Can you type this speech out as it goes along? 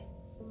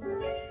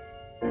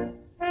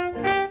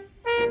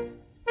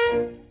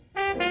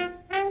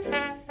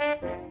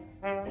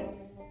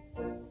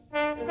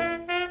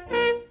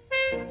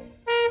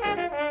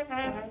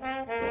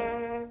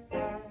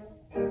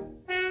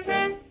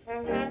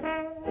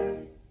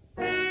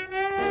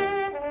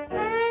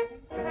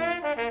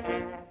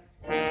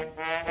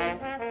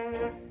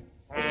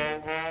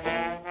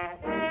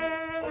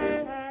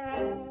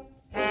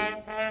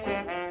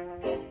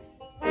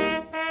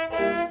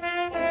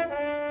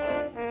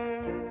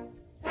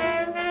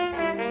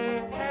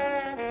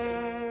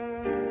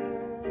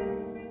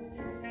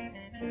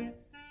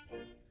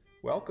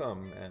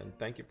Welcome and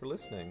thank you for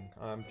listening.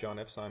 I'm John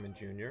F. Simon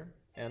Jr.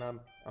 and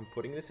I'm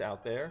putting this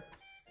out there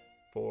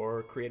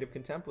for creative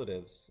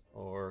contemplatives,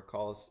 or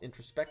call us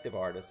introspective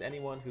artists,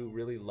 anyone who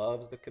really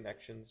loves the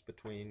connections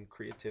between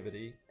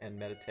creativity and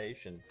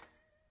meditation.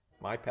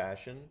 My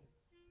passion,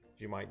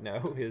 as you might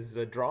know, is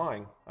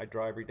drawing. I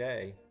draw every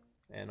day,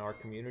 and our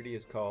community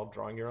is called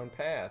Drawing Your Own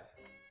Path.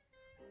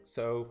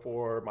 So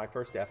for my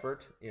first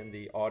effort in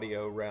the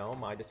audio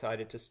realm, I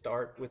decided to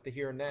start with the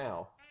here and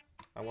now.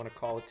 I want to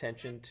call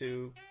attention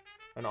to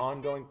an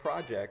ongoing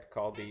project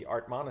called the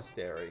Art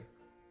Monastery.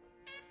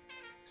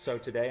 So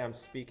today I'm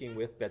speaking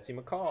with Betsy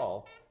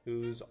McCall,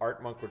 whose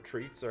ArtMonk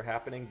retreats are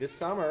happening this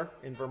summer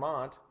in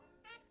Vermont.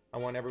 I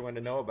want everyone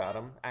to know about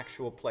them,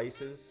 actual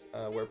places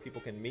where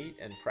people can meet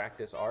and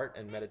practice art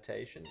and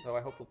meditation. So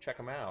I hope you'll check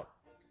them out.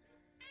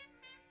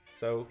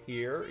 So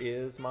here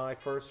is my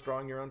first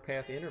Drawing Your Own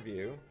Path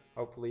interview.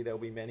 Hopefully there'll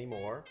be many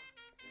more.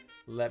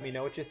 Let me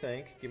know what you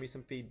think. Give me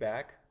some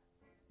feedback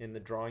in the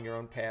Drawing Your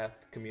Own Path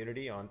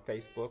community on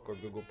Facebook or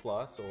Google+,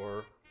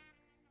 or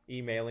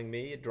emailing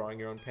me at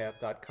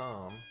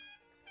drawingyourownpath.com.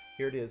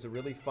 Here it is, a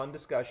really fun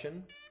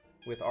discussion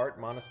with Art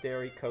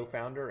Monastery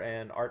co-founder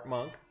and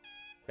ArtMonk,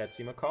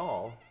 Betsy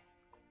McCall.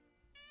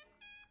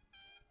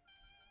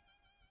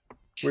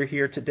 We're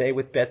here today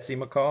with Betsy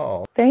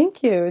McCall.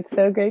 Thank you. It's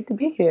so great to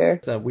be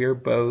here. So we're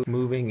both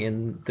moving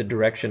in the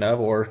direction of,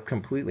 or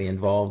completely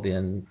involved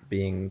in,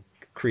 being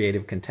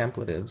creative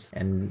contemplatives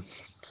and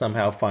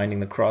somehow finding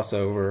the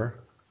crossover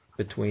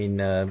between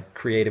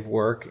creative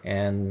work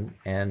and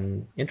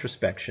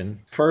introspection.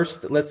 First,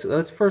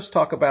 let's first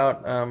talk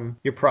about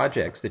your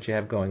projects that you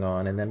have going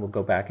on, and then we'll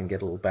go back and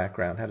get a little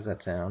background. How does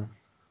that sound?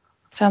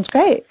 Sounds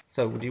great.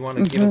 So do you want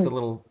to give us a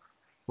little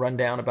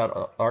rundown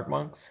about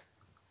ArtMonks?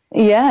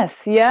 Yes,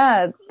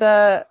 yeah.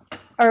 The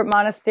Art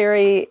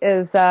Monastery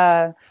is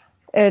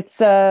it's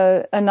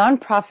a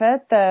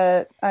nonprofit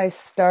that I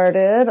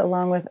started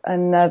along with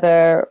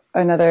another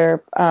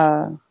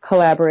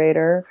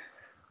collaborator.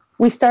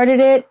 We started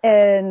it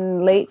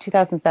in late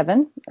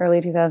 2007,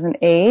 early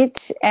 2008,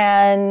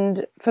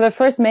 and for the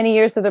first many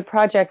years of the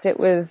project, it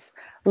was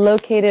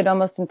located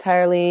almost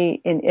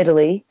entirely in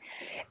Italy.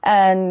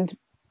 And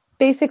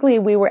basically,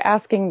 we were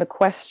asking the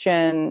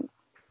question,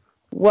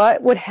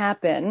 what would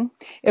happen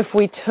if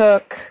we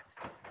took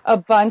a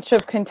bunch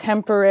of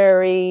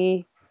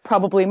contemporary,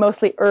 probably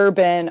mostly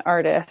urban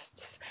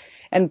artists,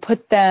 and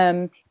put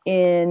them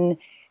in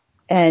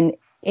an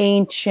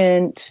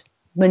ancient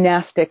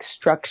monastic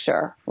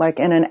structure, like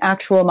in an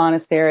actual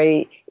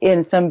monastery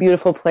in some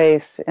beautiful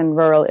place in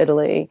rural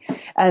Italy.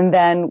 And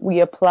then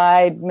we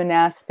applied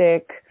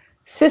monastic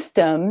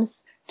systems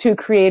to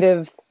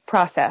creative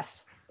process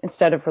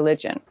instead of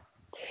religion.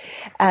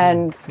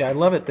 And yeah, I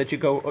love it that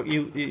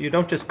you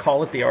don't just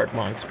call it the Art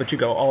Monks, but you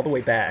go all the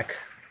way back.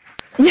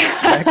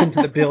 Yeah. Back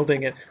into the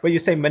building. Well, you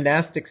say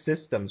monastic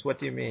systems. What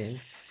do you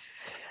mean?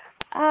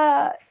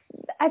 I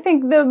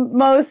think the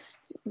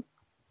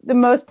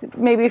most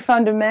maybe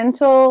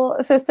fundamental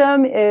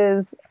system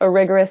is a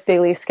rigorous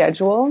daily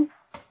schedule,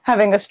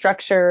 having a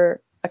structure,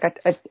 like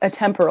a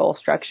temporal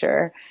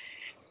structure,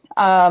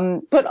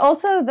 but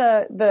also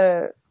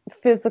the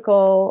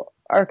physical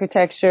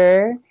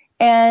architecture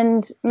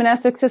and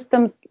monastic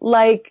systems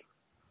like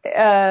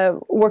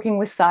working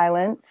with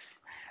silence,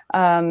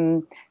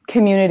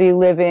 community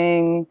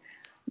living,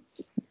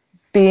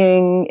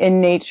 being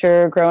in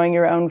nature, growing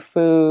your own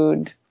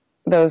food,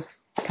 those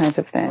kinds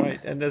of things.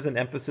 Right, and there's an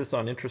emphasis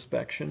on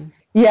introspection.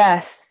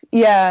 Yes,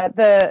 yeah. With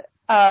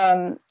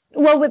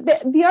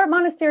the Art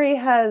Monastery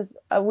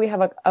we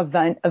have a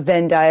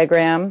Venn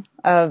diagram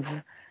of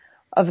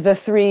the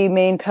three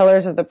main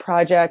pillars of the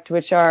project,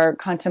 which are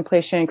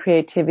contemplation,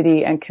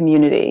 creativity, and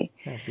community.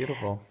 Oh,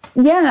 beautiful.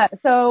 Yeah,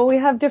 so we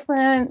have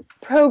different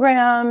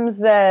programs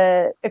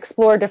that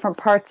explore different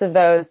parts of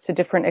those to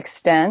different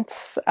extents.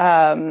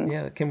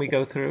 Yeah, can we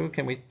go through?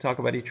 Can we talk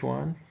about each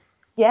one?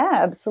 Yeah,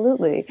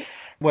 absolutely.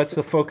 What's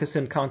the focus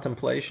in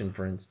contemplation,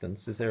 for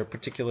instance? Is there a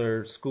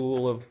particular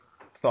school of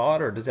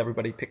thought, or does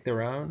everybody pick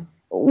their own?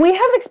 We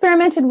have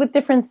experimented with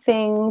different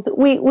things.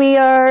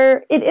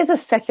 It is a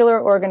secular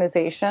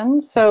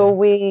organization, so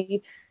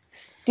we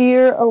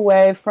steer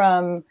away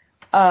from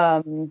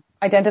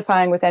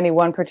identifying with any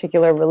one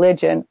particular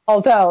religion.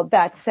 Although,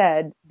 that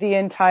said, the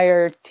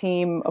entire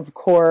team of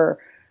core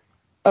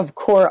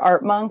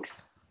art monks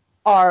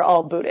are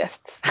all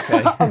Buddhists.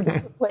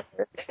 Okay.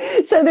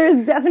 So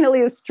there's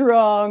definitely a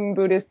strong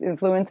Buddhist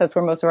influence. That's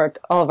where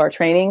all of our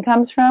training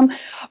comes from.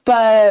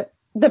 But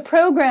the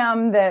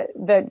program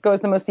that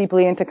goes the most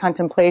deeply into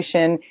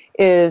contemplation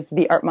is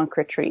the ArtMonk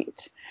retreat.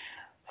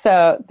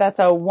 So that's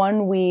a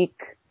 1-week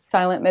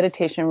silent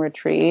meditation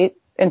retreat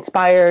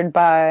inspired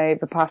by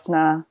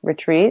Vipassana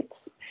retreats,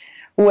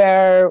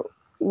 where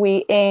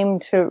we aim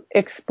to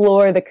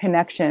explore the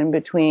connection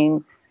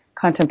between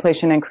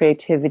contemplation and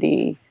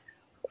creativity,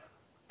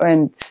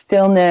 and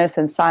stillness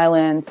and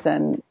silence,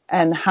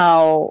 and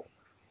how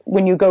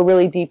when you go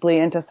really deeply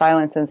into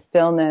silence and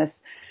stillness,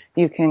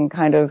 you can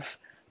kind of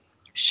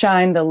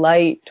shine the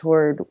light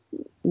toward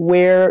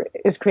where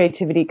is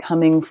creativity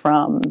coming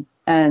from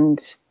and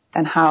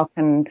how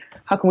can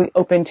we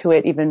open to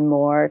it even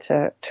more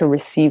to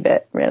receive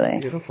it, really.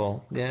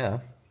 Beautiful. Yeah.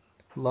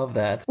 Love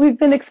that. We've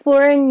been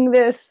exploring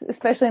this,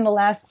 especially in the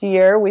last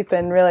year. We've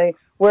been really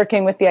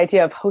working with the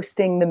idea of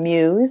hosting the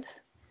muse.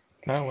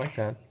 I like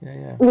that.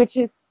 Yeah. Which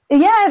is,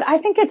 I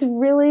think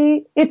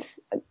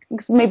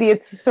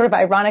it's sort of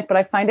ironic, but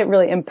I find it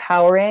really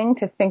empowering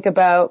to think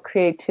about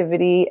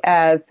creativity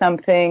as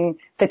something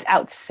that's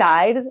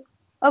outside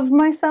of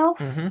myself.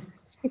 Mm-hmm.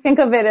 You think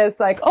of it as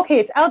like, okay,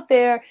 it's out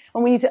there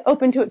and we need to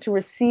open to it to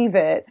receive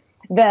it.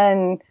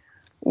 Then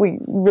we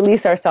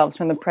release ourselves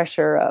from the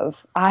pressure of,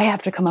 I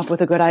have to come up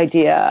with a good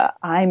idea.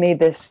 I made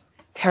this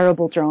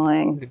terrible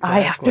drawing. Exactly.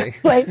 I have to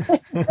play.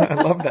 I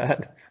love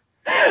that.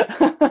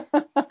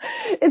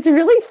 It's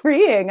really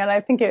freeing, and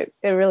I think it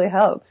really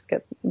helps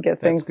get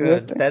things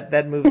good. moving.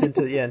 That moves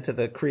into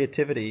the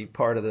creativity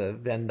part of the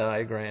Venn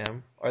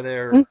diagram. Are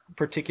there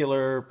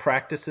particular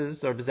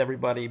practices, or does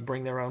everybody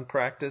bring their own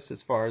practice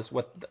as far as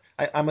what?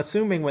 I'm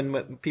assuming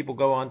when people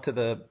go on to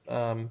the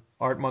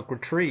ArtMonk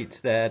retreats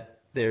that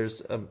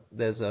there's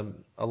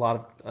a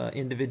lot of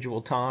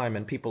individual time,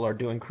 and people are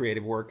doing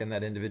creative work in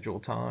that individual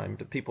time.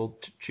 Do people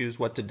choose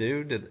what to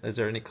do? Is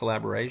there any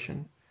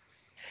collaboration?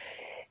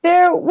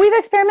 We've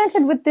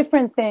experimented with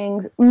different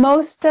things.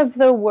 Most of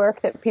the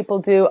work that people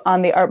do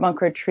on the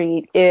ArtMonk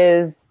retreat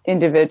is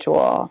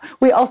individual.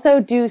 We also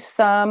do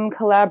some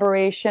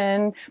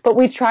collaboration, but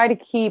we try to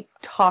keep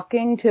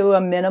talking to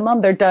a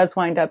minimum. There does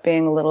wind up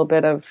being a little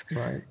bit of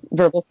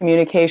verbal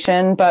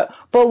communication, but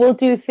we'll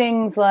do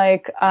things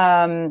like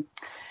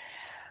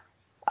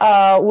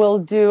we'll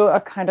do a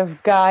kind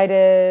of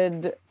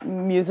guided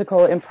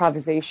musical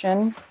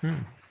improvisation.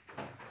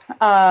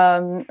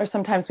 Or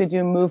sometimes we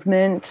do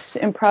movement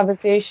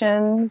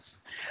improvisations,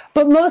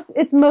 but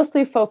it's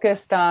mostly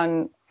focused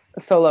on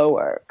solo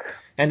work.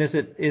 And is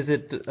it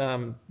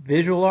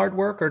visual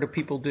artwork, or do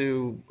people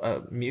do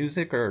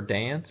music or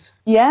dance?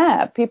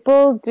 Yeah,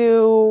 people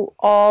do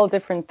all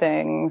different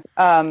things.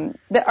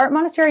 The Art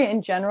Monastery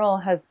in general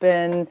has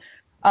been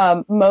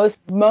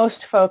most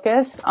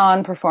focused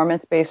on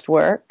performance-based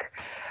work,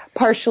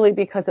 partially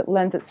because it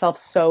lends itself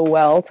so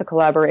well to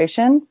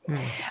collaboration.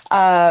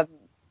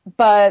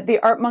 But the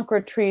ArtMonk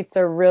retreats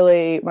are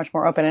really much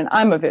more open, and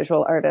I'm a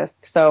visual artist,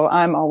 so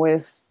I'm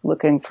always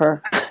I'm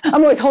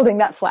always holding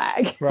that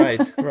flag. Right.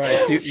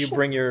 Do you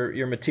bring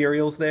your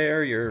materials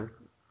there, your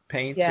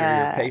paints or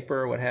your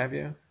paper or what have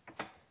you?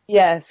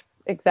 Yes,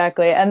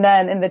 exactly. And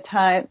then in the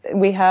time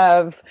we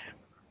have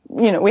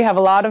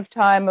a lot of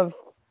time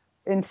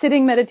in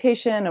sitting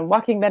meditation and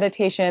walking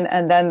meditation,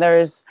 and then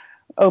there's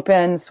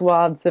open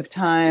swaths of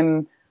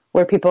time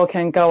where people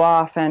can go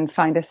off and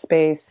find a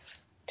space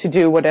to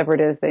do whatever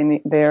it is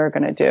they're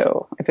going to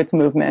do, if it's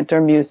movement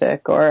or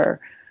music or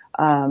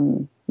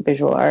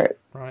visual art.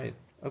 Right.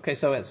 Okay.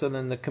 So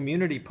then the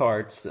community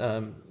parts.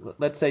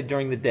 Let's say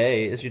during the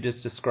day, as you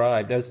just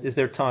described, is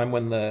there time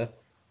when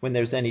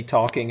there's any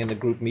talking and the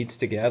group meets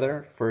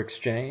together for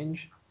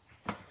exchange?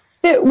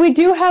 We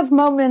do have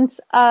moments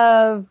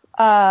of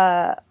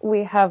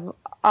we have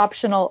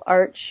optional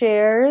art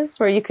shares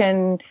where you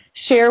can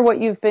share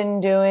what you've been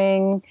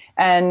doing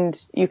and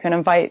you can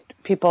invite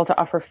people to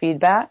offer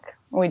feedback.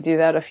 We do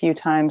that a few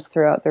times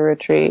throughout the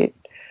retreat.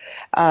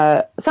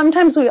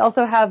 Sometimes we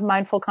also have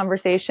mindful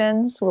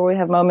conversations where we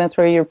have moments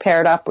where you're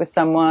paired up with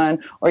someone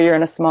or you're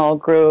in a small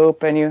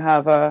group and you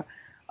have a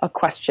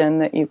question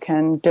that you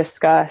can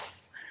discuss.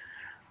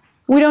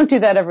 We don't do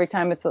that every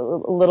time. It's a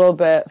little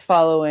bit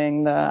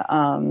following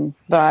the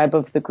vibe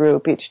of the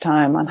group each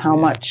time on how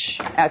much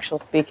actual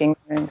speaking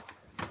there is.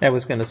 I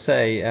was going to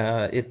say,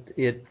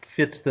 it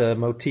fits the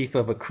motif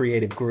of a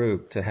creative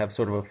group to have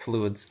sort of a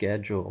fluid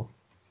schedule.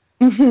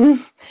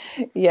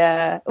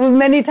 Yeah. Well,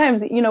 many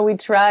times, we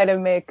try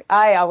to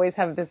I always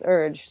have this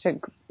urge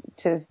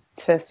to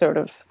sort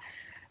of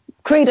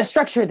create a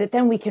structure that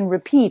then we can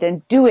repeat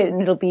and do it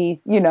and it'll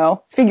be,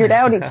 figured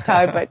out each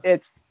time, but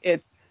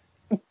it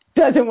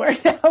doesn't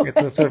work out. It's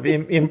a sort of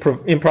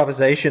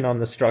improvisation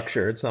on the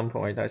structure at some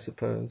point, I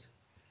suppose.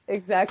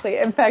 Exactly.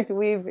 In fact,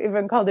 we've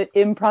even called it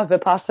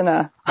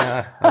improvipassana.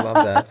 I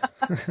love that.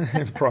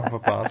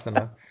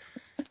 Improvipassana.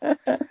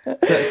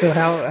 So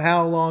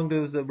how long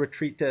does a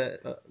retreat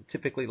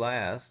typically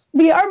last?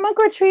 The ArtMonk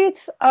retreats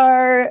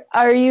are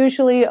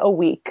usually a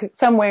week.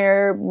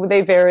 Somewhere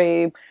they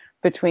vary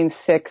between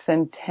 6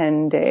 and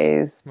 10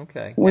 days.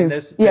 Okay.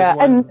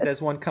 And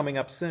there's one coming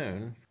up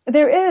soon.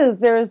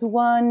 There is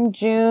one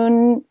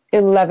June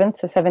 11th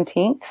to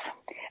 17th,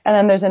 and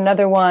then there's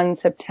another one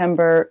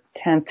September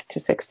 10th to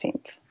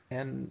 16th.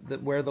 And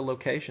where are the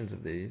locations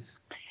of these?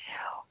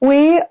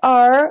 We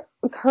are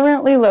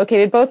currently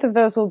located, both of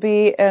those will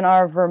be in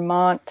our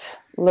Vermont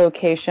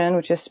location,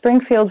 which is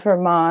Springfield,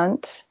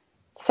 Vermont,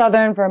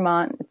 southern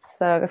Vermont.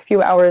 It's a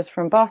few hours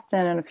from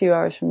Boston and a few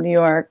hours from New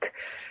York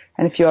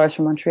and a few hours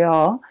from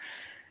Montreal.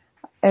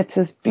 It's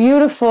this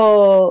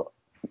beautiful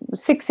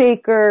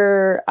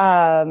 6-acre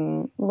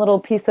little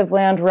piece of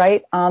land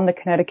right on the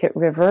Connecticut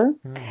River.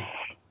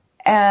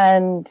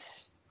 And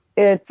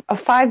it's a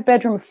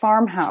 5-bedroom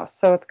farmhouse,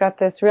 so it's got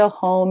this real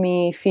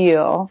homey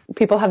feel.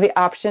 People have the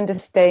option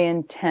to stay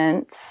in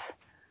tents.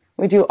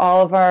 We do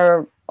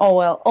almost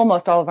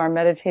all of our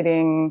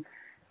meditating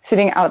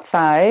sitting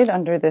outside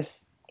under this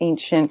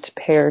ancient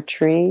pear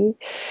tree,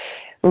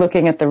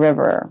 looking at the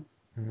river.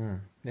 Mm-hmm.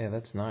 Yeah,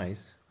 that's nice.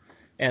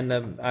 And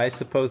I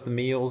suppose the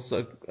meals,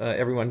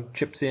 everyone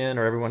chips in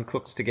or everyone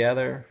cooks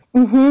together?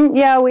 Mm-hmm.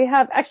 Yeah, we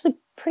have actually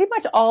pretty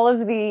much all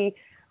of the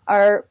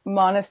Art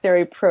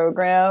Monastery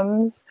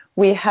programs.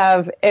 We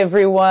have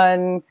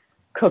everyone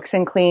cooks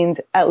and cleans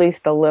at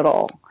least a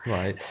little.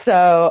 Right.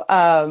 So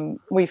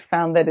we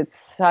found that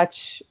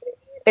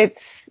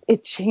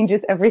it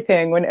changes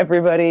everything when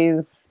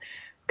everybody's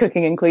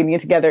cooking and cleaning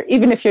together,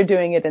 even if you're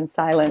doing it in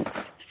silence.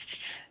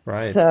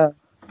 Right. So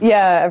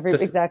yeah,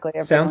 exactly.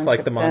 Sounds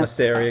like the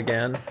monastery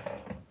again.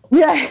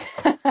 Yeah,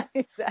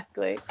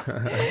 exactly.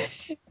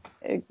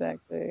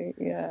 Exactly,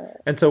 yeah.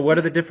 And so what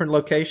are the different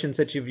locations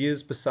that you've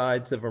used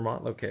besides the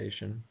Vermont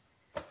location?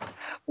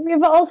 We've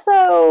run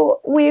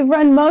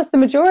the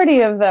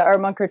majority of the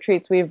ArtMonk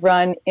retreats we've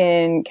run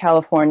in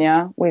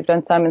California. We've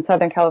done some in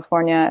Southern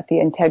California at the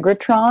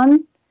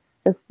Integratron,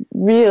 this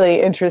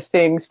really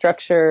interesting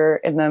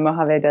structure in the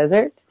Mojave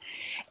Desert.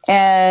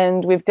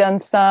 And we've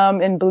done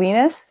some in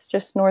Bolinas,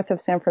 just north of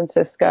San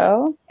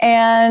Francisco.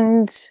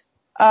 And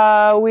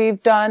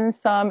we've done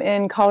some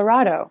in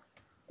Colorado,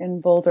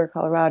 in Boulder,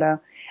 Colorado.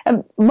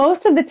 And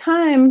most of the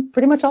time,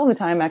 pretty much all the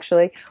time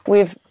actually,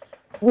 we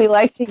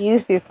like to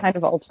use these kind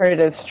of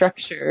alternative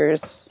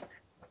structures,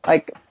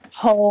 like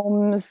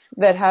homes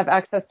that have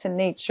access to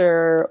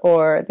nature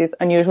or these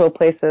unusual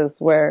places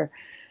where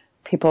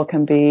people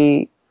can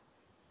be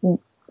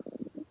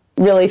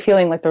really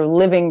feeling like they're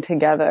living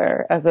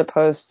together as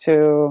opposed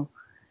to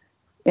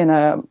in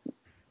a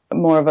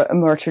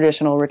more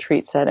traditional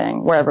retreat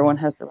setting where everyone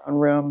has their own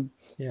room.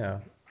 Yeah.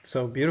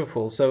 So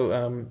beautiful.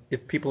 So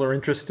if people are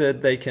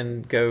interested, they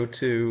can go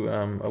to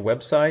a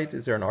website.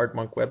 Is there an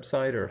ArtMonk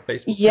website or a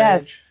Facebook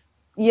page?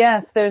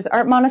 Yes. There's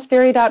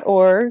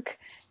artmonastery.org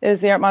is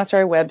the Art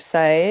Monastery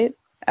website.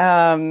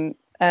 And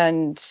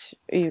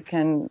you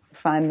can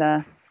find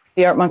the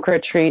ArtMonk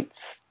retreats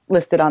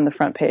listed on the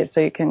front page.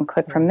 So you can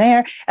click from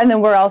there. And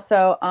then we're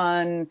also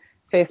on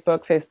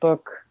Facebook,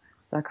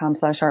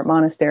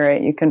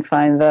 facebook.com/ArtMonastery. You can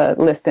find the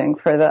listing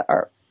for the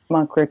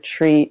ArtMonk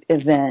retreat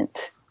event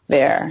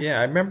there. Yeah,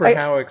 I remember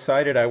how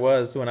excited I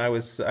was when I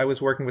was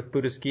working with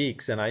Buddhist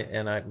Geeks, and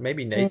I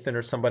maybe Nathan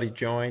or somebody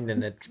joined,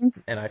 and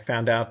I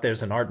found out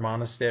there's an Art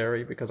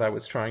Monastery because I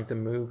was trying to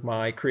move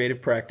my creative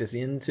practice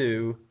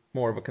into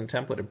more of a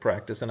contemplative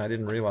practice, and I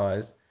didn't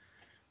realize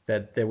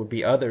that there would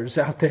be others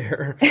out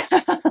there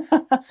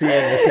seeing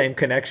the same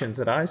connections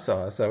that I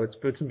saw. So it's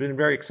been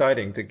very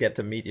exciting to get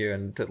to meet you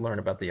and to learn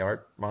about the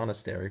Art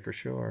Monastery for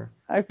sure.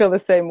 I feel the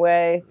same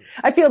way.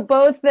 I feel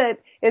both that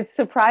it's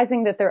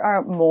surprising that there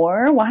aren't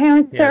more. Why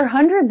aren't there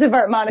hundreds of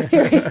Art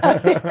Monasteries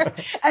out there?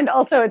 And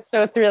also it's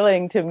so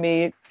thrilling to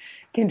meet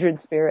kindred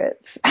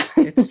spirits.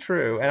 It's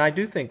true, and I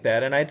do think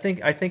that, and I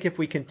think if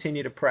we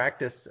continue to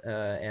practice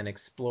and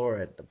explore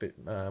it,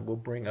 we'll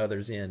bring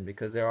others in,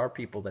 because there are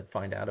people that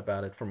find out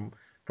about it from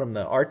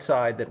the art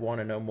side that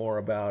want to know more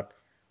about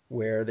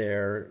where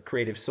their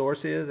creative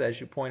source is, as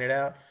you pointed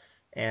out,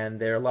 and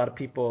there are a lot of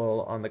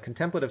people on the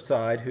contemplative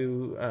side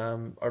who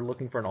are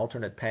looking for an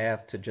alternate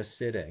path to just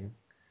sitting.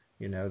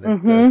 You know,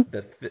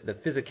 the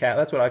physical.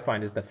 That's what I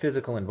find is the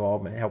physical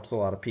involvement helps a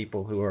lot of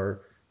people who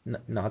are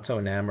not so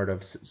enamored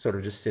of sort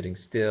of just sitting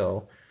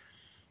still.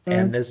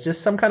 And there's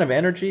just some kind of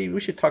energy.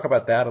 We should talk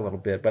about that a little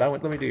bit, but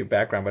let me do your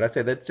background. But I'd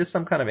say that's just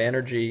some kind of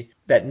energy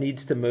that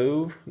needs to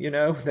move, you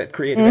know, that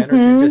creative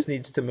energy just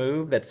needs to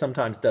move, that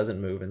sometimes doesn't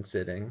move in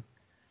sitting.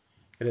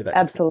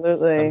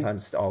 Absolutely.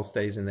 Sometimes it all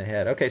stays in the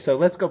head. Okay, so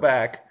let's go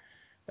back.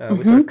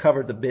 We sort of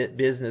covered the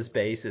business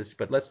basis,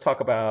 but let's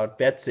talk about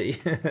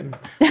Betsy, and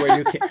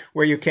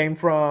where you came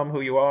from, who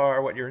you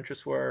are, what your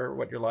interests were,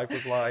 what your life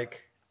was like.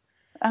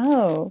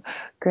 Oh,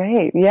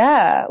 great.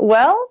 Yeah.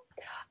 Well,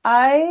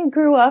 I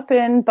grew up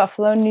in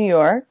Buffalo, New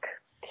York,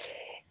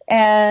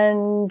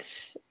 and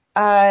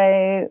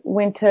I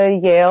went to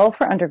Yale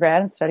for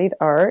undergrad and studied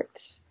art.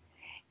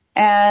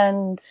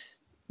 And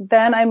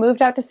then I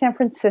moved out to San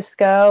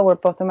Francisco, where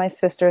both of my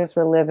sisters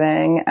were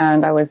living,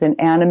 and I was an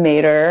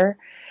animator.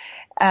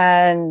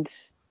 And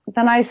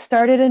then I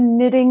started a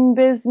knitting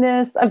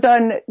business. I've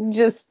done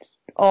just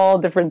all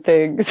different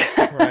things.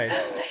 Right.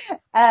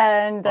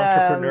 And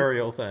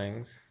entrepreneurial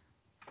things.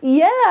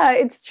 Yeah,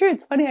 it's true.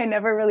 It's funny. I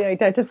never really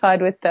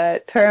identified with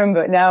that term,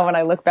 but now when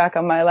I look back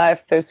on my life,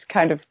 there's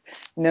kind of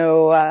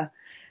no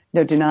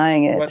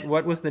denying it.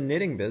 What was the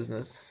knitting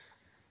business?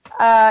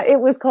 It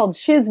was called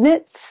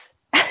Shiznits.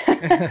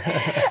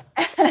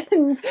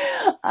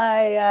 And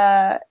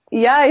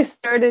I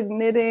started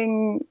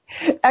knitting.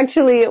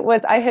 Actually,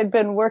 I had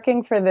been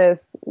working for this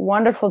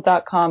wonderful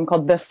 .com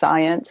called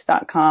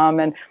thescience.com.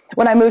 And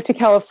when I moved to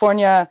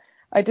California,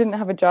 I didn't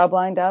have a job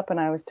lined up, and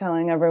I was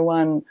telling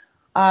everyone,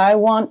 I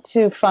want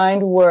to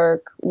find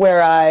work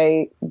where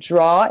I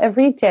draw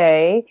every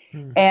day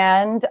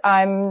and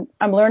I'm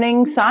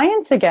learning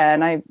science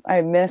again. I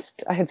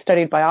had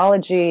studied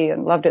biology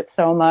and loved it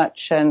so much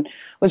and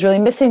was really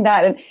missing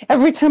that. And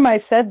every time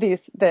I said this,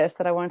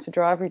 that I wanted to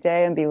draw every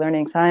day and be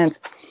learning science,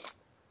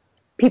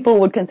 people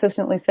would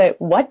consistently say,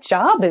 "What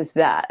job is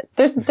that?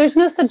 There's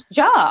no such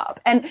job."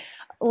 And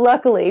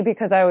luckily,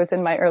 because I was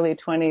in my early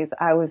 20s,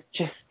 I was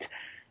just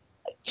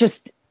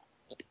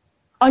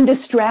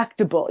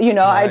undistractable. Right,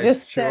 I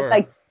just said,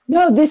 like,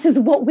 no, this is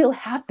what will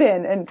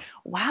happen. And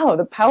wow,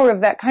 the power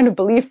of that kind of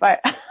belief. I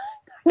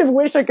kind of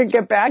wish I could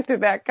get back to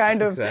that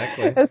kind of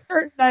a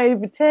certain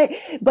naivete.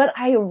 But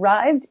I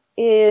arrived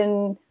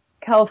in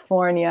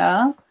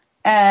California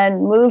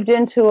and moved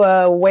into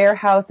a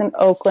warehouse in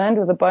Oakland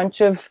with a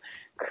bunch of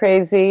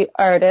crazy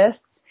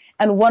artists.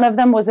 And one of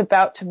them was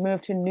about to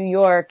move to New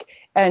York,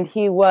 and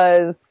he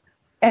was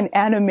an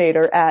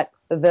animator at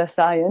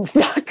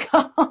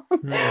thescience.com,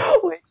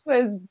 which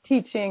was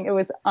teaching. It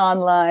was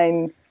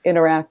online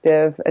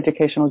interactive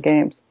educational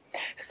games.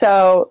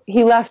 So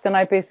he left, and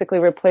I basically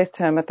replaced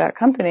him at that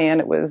company, and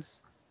it was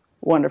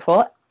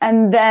wonderful.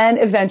 And then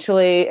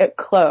eventually it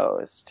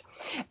closed.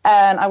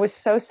 And I was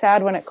so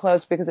sad when it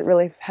closed because it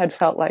really had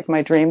felt like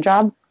my dream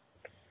job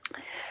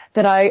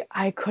that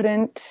I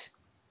couldn't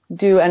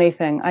do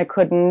anything. I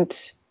couldn't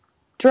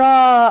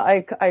draw.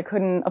 I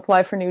couldn't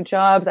apply for new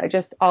jobs.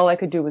 All I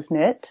could do was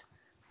knit.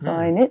 So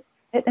I knit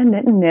and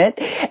knit and knit.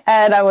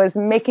 And I was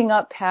making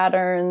up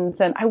patterns.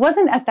 And I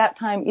wasn't at that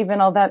time even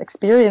all that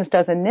experienced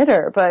as a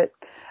knitter, but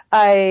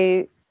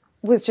I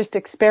was just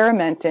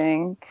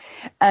experimenting.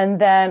 And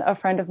then a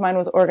friend of mine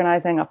was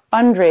organizing a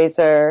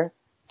fundraiser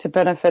to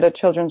benefit a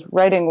children's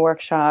writing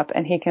workshop.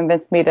 And he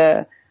convinced me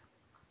to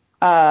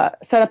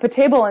set up a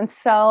table and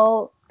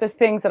sell the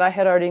things that I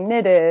had already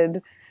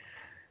knitted,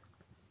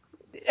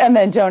 and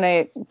then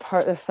donate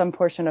some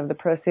portion of the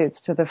proceeds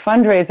to the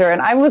fundraiser.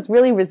 And I was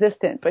really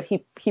resistant, but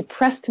he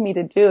pressed me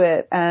to do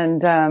it.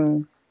 And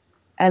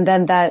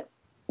then that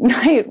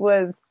night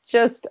was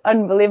just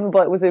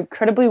unbelievable. It was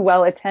incredibly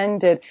well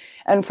attended.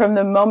 And from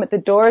the moment the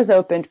doors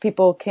opened,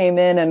 people came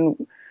in,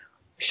 and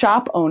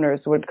shop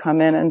owners would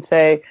come in and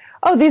say,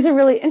 "Oh, these are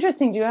really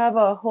interesting. Do you have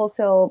a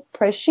wholesale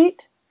price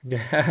sheet?"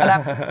 And I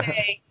would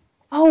say,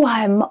 "Oh,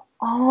 I'm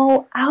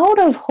all out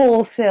of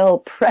wholesale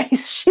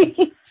price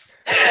sheets."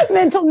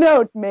 Mental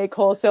note: make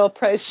wholesale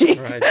price sheets.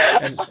 Right,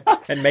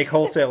 and make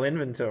wholesale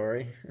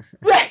inventory.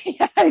 Right,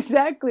 yeah,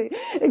 exactly.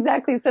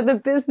 So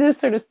the business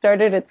sort of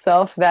started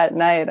itself that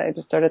night. I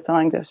just started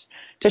selling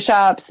to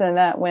shops, and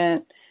that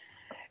went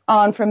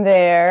on from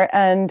there.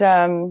 And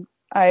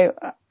I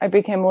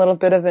became a little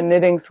bit of a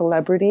knitting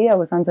celebrity. I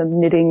was on some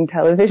knitting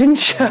television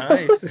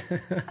shows. Nice.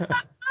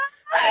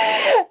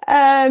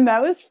 And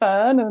that was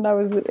fun. And I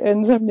was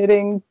in some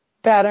knitting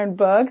pattern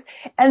books.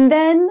 And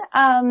then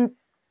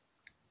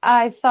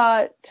I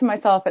thought to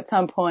myself at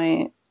some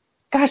point,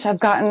 gosh,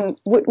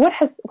 what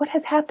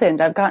has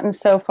happened? I've gotten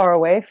so far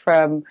away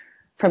from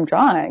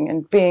drawing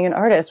and being an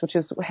artist, which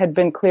had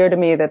been clear to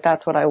me that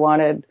that's what I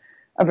wanted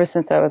ever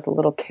since I was a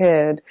little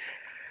kid.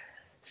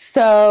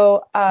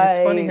 So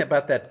it's funny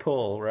about that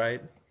pull,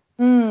 right?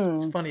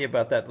 It's funny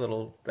about that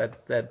little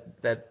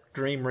that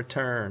dream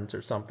returns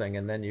or something,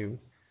 and then you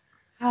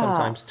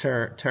sometimes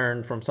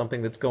turn from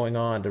something that's going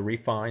on to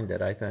refine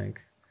it, I think.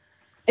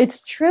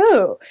 It's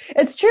true.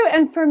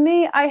 And for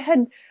me, I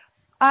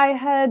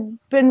had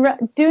been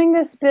doing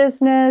this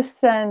business,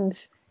 and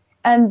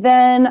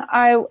then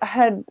I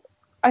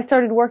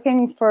started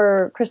working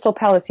for Crystal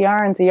Palace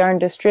Yarns, a yarn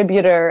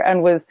distributor,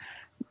 and was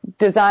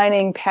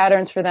designing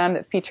patterns for them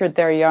that featured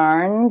their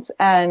yarns,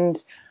 and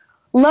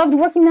loved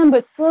working them,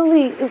 but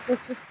slowly it was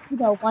just,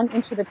 1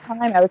 inch at a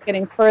time. I was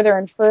getting further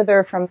and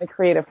further from the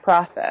creative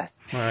process.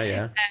 Oh,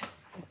 yeah.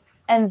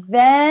 And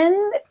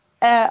then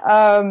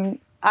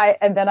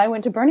I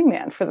went to Burning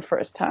Man for the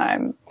first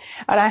time,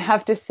 and I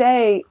have to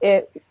say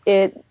it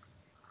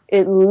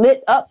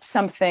lit up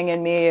something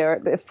in me,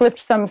 or it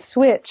flipped some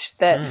switch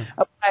that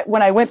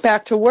when I went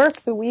back to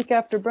work the week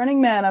after Burning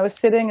Man, I was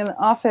sitting in the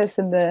office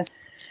in the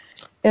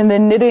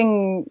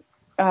knitting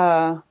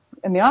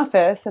in the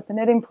office at the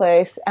knitting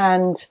place,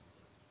 and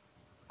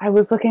I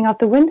was looking out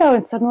the window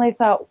and suddenly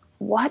thought,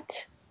 what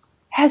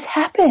has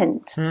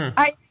happened?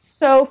 I'm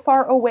so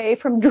far away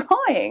from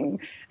drawing,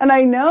 and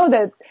I know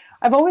that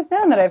I've always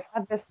known that I've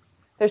had this.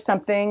 There's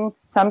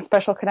some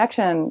special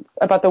connection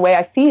about the way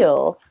I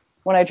feel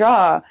when I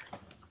draw.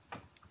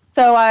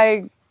 So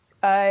I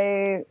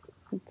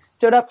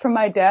stood up from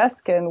my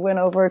desk and went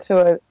over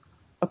to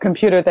a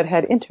computer that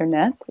had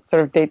internet. It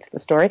sort of dates the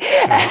story.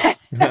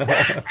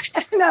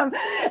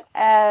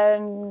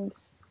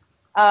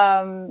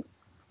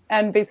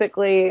 And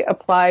basically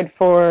applied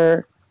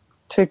to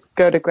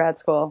go to grad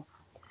school.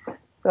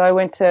 So I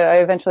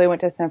eventually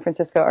went to San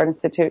Francisco Art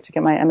Institute to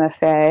get my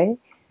MFA.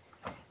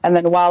 And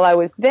then while I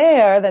was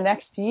there, the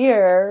next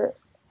year,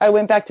 I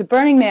went back to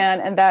Burning Man,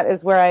 and that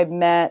is where I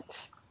met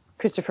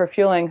Christopher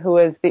Fueling, who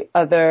was the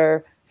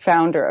other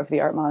founder of the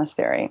Art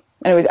Monastery.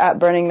 And it was at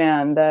Burning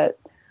Man that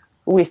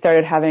we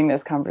started having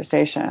this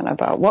conversation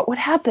about what would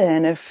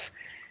happen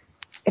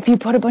if you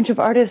put a bunch of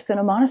artists in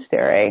a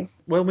monastery.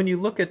 Well, when you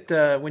look at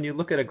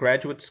a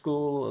graduate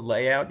school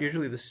layout,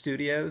 usually the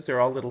studios, they're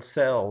all little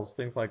cells,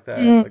 things like that.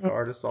 Like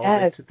artists,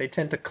 they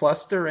tend to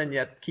cluster and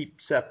yet keep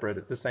separate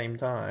at the same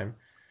time.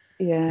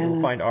 Yeah.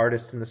 You'll find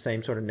artists in the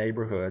same sort of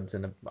neighborhoods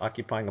and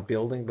occupying a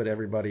building, but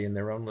everybody in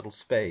their own little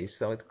space.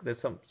 So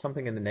there's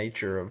something in the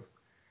nature of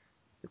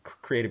the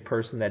creative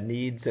person that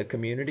needs a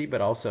community,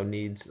 but also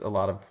needs a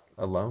lot of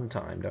alone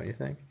time, don't you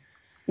think?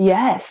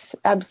 Yes,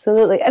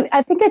 absolutely.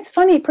 I think it's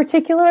funny,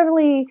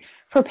 particularly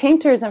for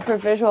painters and for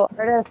visual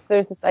artists,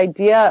 there's this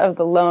idea of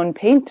the lone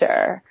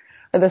painter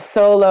or the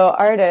solo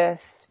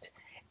artist.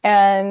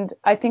 And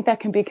I think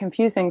that can be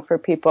confusing for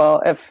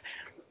people if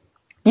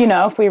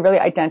we really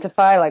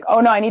identify like, oh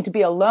no, I need to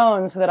be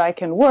alone so that I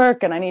can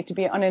work and I need to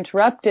be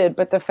uninterrupted.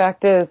 But the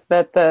fact is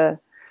that the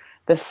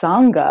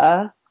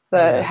Sangha,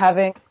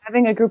 having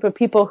a group of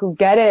people who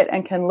get it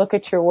and can look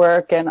at your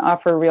work and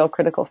offer real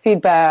critical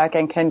feedback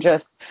and can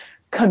just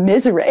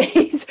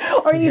commiserate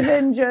or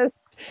even just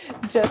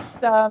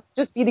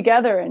be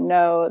together and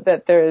know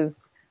that there's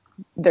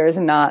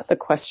not the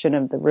question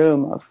of the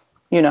room of,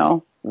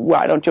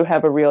 why don't you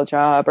have a real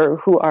job or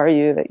who are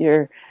you that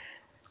you're,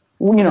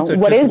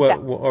 what is that?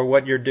 Or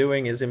what you're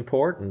doing is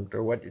important,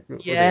 or or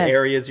the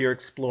areas you're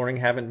exploring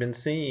haven't been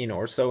seen,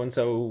 or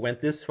so-and-so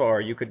went this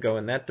far, you could go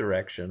in that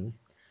direction.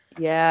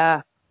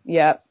 Yeah,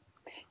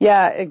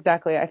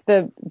 exactly.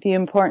 The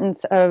importance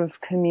of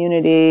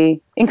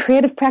community in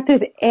creative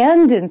practice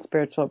and in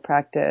spiritual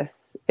practice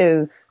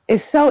is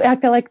so, I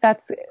feel like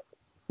that's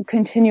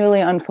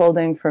continually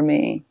unfolding for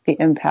me, the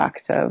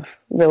impact of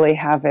really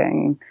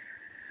having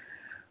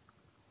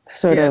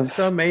it's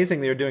so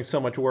amazing that you're doing so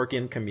much work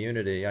in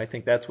community. I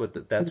think that's what's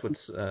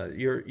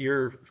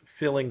you're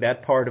filling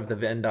that part of the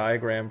Venn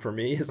diagram for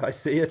me as I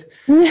see it,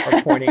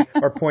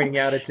 or pointing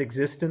out its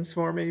existence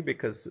for me,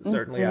 because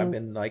certainly I've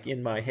been like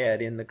in my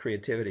head in the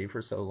creativity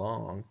for so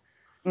long.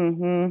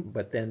 Mm-hmm.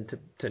 But then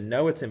to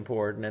know it's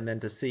important, and then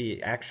to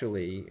see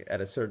actually at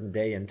a certain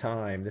day and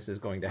time this is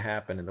going to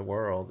happen in the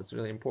world, it's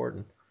really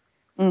important.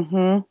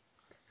 Mm-hmm.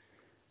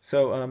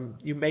 So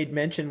you made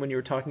mention when you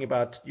were talking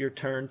about your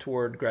turn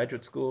toward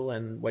graduate school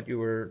and what you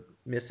were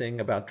missing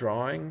about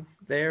drawing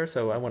there.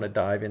 So I want to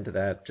dive into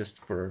that just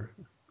for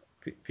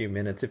a few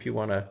minutes. If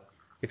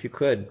you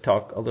could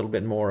talk a little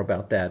bit more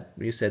about that.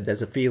 You said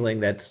there's a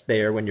feeling that's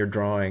there when you're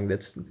drawing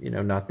that's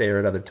not there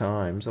at other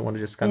times. I want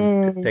to just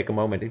kind of take a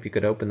moment if you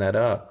could open that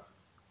up.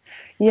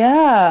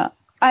 Yeah,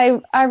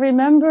 I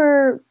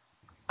remember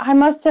I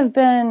must have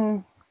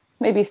been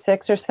maybe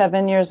 6 or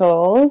 7 years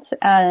old,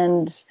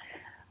 and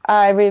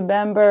I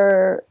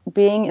remember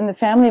being in the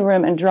family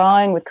room and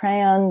drawing with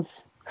crayons,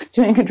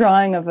 doing a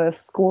drawing of a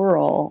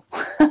squirrel.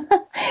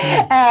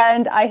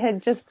 And I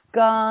had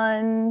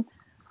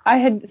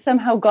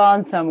somehow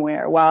gone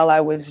somewhere while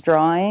I was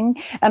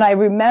drawing. And I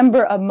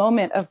remember a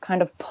moment of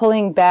kind of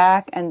pulling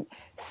back and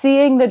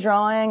seeing the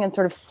drawing and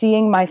sort of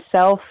seeing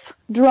myself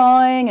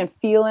drawing and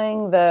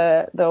feeling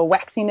the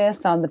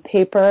waxiness on the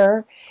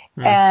paper.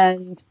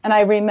 And I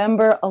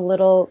remember a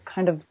little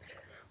kind of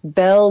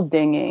bell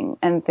dinging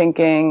and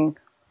thinking,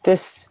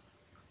 this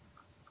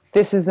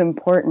is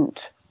important,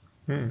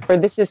 or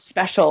this is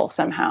special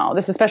somehow.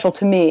 This is special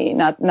to me.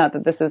 Not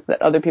that this is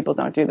that other people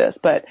don't do this,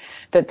 but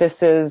that this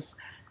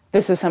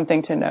is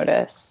something to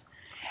notice.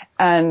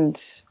 And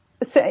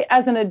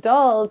as an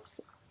adult,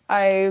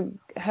 I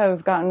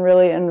have gotten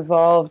really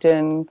involved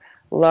in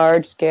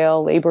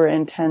large-scale,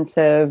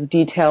 labor-intensive,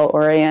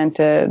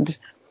 detail-oriented,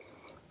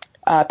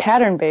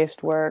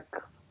 pattern-based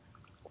work,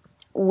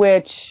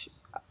 which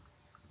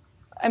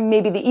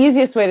maybe the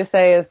easiest way to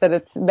say is that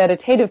it's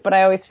meditative, but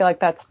I always feel like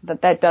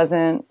that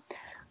doesn't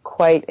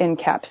quite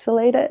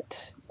encapsulate it,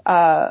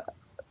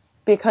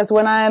 because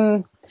when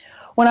I'm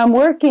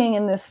working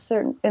in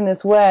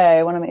this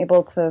way, when I'm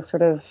able to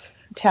sort of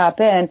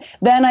tap in,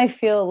 then I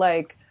feel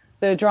like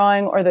the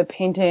drawing or the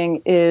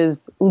painting is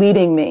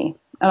leading me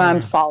and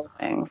I'm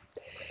following,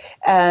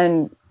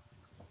 and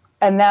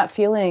that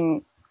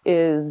feeling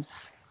it's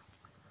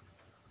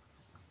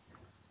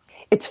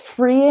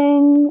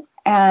freeing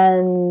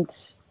and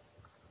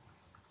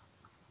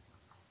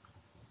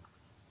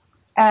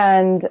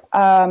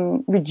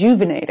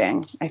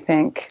rejuvenating, I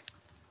think.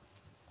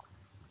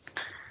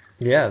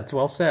 Yeah, it's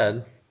well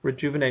said.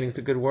 Rejuvenating is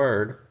a good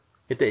word.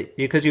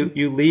 Because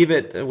you leave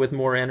it with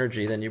more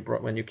energy than you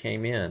brought when you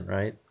came in,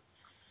 right?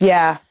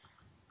 Yeah.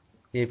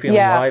 You feel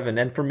alive,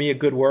 and for me, a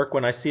good work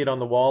when I see it on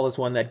the wall is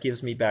one that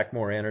gives me back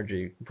more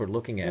energy for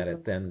looking at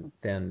it than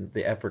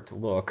the effort to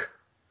look.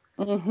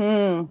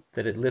 Mm-hmm.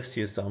 That it lifts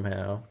you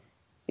somehow.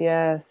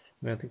 Yes.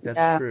 I think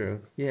that's true.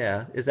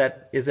 Yeah. Is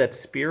that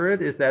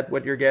spirit? Is that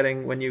what you're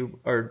getting when you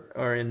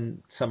are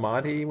in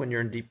samadhi, when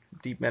you're in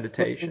deep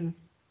meditation?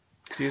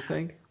 Do you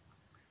think?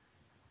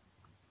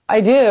 I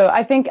do.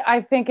 I think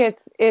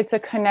it's a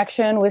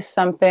connection with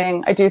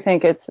something. I do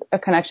think it's a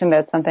connection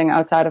that's something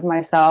outside of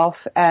myself,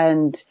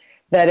 and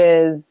that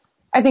is,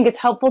 I think it's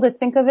helpful to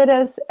think of it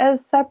as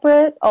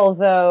separate,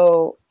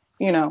 although,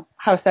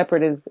 how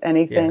separate is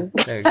anything?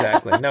 Yeah,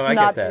 exactly. No, I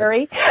Not get that.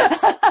 very.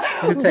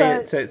 You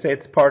could say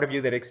it's part of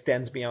you that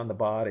extends beyond the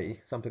body,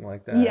 something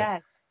like that.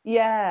 Yes.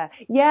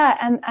 Yeah.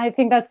 And I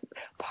think that's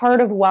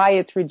part of why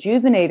it's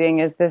rejuvenating,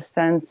 is this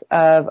sense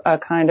of a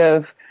kind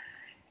of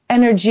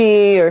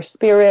energy or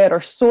spirit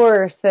or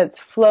source that's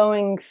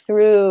flowing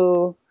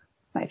through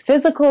my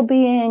physical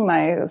being,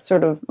 my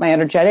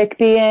energetic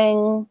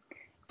being,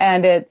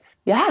 and it's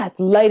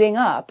lighting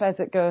up as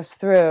it goes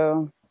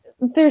through.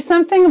 There's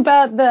something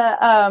about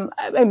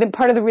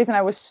part of the reason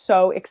I was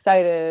so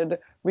excited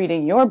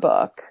reading your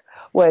book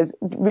was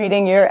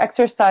reading your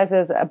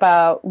exercises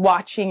about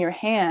watching your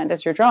hand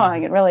as you're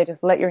drawing and really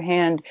just let your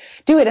hand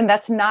do it. And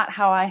that's not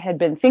how I had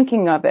been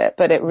thinking of it,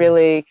 but it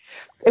was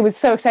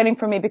so exciting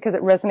for me because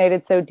it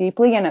resonated so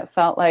deeply, and it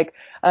felt like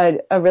a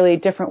really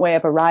different way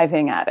of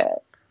arriving at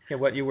it. Yeah,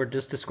 what you were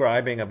just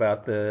describing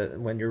about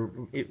when you're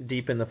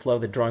deep in the flow,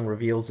 the drawing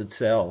reveals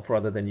itself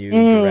rather than you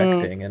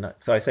directing. And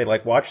so I say,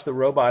 like, watch the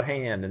robot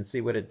hand and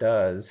see what it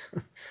does.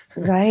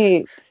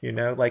 Right.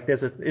 Like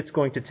it's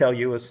going to tell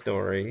you a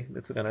story.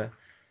 It's gonna.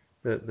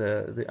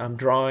 I'm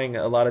drawing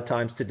a lot of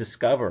times to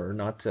discover,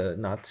 not to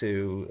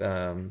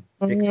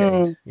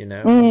dictate.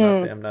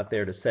 I'm not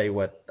there to say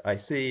what I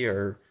see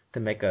or to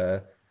make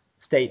a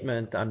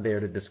statement. I'm there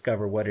to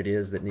discover what it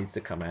is that needs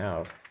to come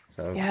out.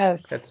 So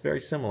that's very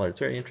similar. It's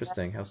very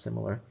interesting how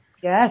similar.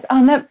 Yes.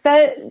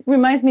 That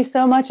reminds me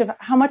so much of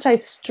how much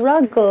I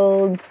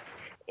struggled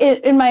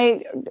in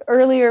my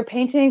earlier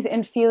paintings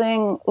in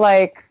feeling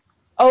like,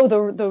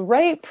 the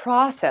right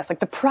process, like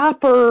the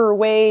proper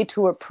way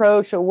to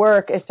approach a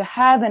work is to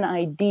have an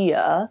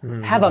idea,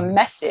 have a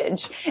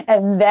message,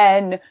 and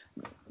then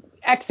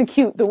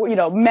execute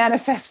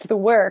manifest the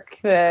work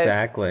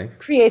that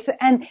creates it.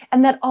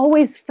 And that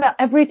always felt,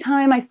 every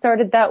time I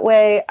started that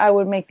way, I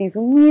would make these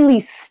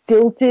really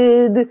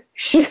stilted,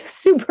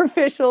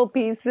 superficial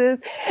pieces,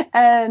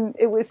 and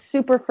it was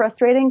super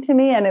frustrating to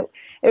me. And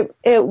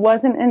it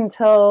wasn't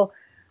until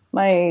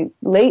my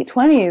late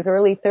 20s,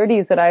 early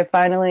 30s that I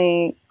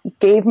finally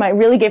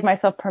really gave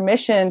myself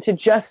permission to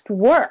just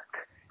work,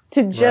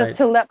 to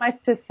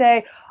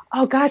say,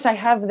 oh gosh, I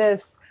have this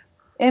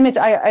image.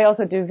 I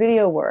also do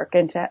video work,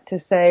 and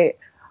to say,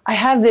 I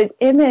have this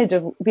image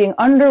of being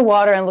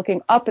underwater and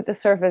looking up at the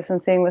surface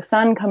and seeing the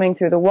sun coming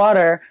through the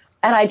water,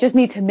 and I just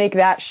need to make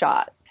that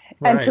shot.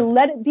 Right. And to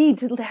let it be,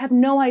 to have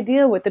no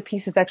idea what the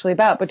piece is actually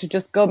about, but to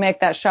just go make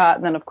that shot,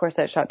 and then of course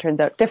that shot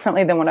turns out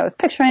differently than what I was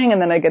picturing, and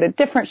then I get a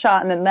different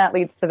shot, and then that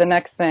leads to the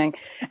next thing.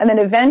 And then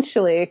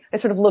eventually I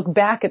sort of look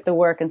back at the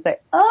work and say,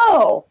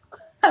 oh,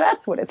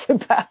 that's what it's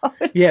about.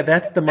 Yeah,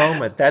 that's the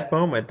moment. That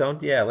moment.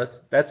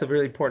 That's a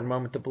really important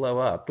moment to blow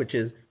up, which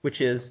is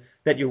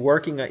that you're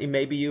working,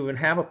 maybe you even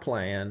have a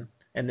plan,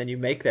 and then you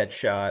make that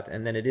shot,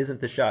 and then it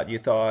isn't the shot you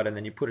thought, and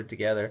then you put it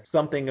together.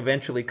 Something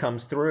eventually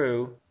comes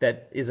through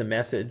that is a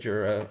message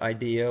or an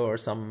idea or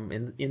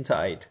some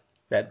insight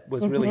that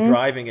was really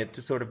driving it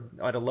to sort of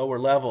at a lower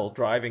level,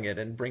 driving it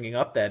and bringing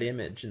up that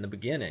image in the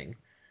beginning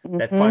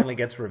that finally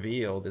gets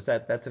revealed.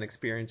 That's an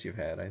experience you've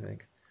had, I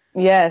think.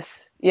 Yes.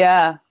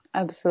 Yeah.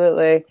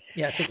 Absolutely.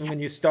 Yeah, I think when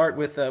you start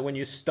with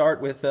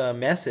a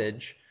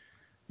message,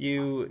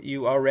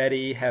 you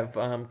already have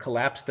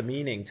collapsed the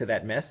meaning to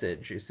that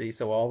message. You see,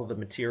 so all of the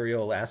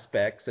material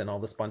aspects and all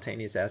the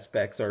spontaneous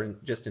aspects are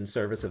just in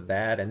service of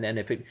that. And then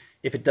if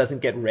it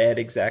doesn't get read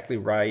exactly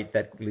right,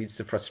 that leads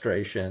to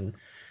frustration.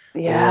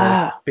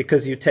 Yeah. Or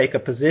because you take a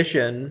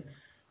position.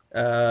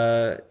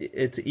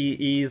 It's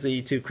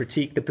easy to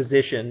critique the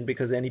position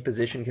because any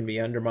position can be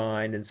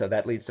undermined, and so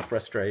that leads to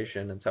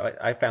frustration. And so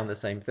I found the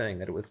same thing,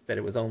 that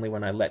it was only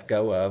when I let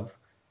go of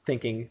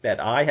thinking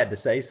that I had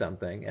to say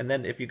something. And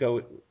then if you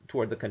go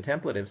toward the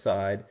contemplative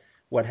side,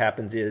 what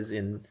happens is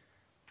in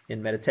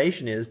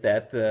meditation is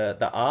that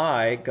the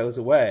I goes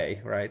away,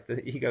 right?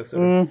 The ego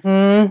sort of,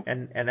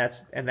 and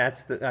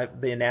that's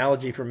the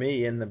analogy for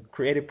me in the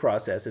creative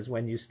process is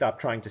when you stop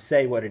trying to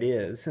say what it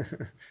is.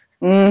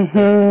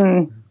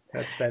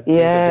 That's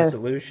the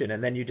dissolution,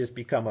 and then you just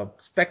become a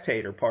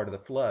spectator, part of the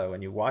flow,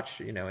 and you watch,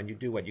 and you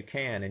do what you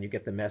can, and you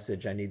get the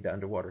message, I need the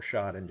underwater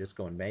shot, and just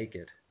go and make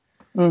it.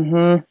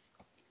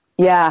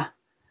 Yeah,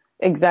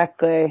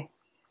 exactly.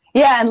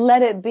 Yeah, and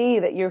let it be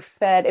that you're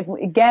fed.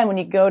 Again, when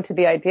you go to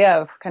the idea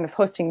of kind of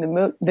hosting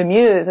the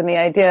muse, and the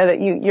idea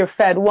that you're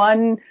fed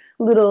one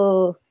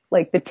little,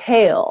 like the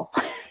tail,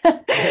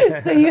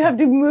 so you have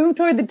to move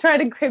toward try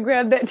to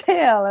grab that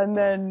tail, and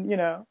then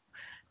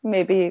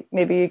maybe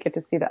you get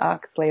to see the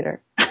ox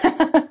later.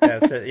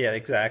 Yeah,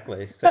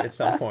 exactly. So at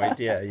some point,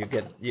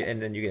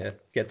 and then you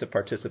get to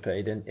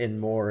participate in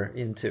more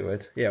into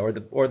it. Yeah,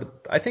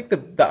 I think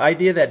the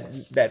idea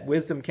that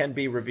wisdom can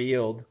be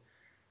revealed,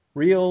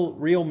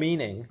 real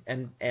meaning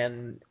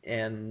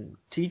and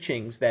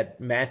teachings that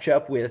match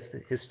up with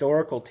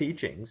historical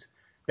teachings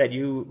that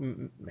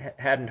you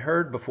hadn't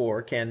heard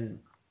before can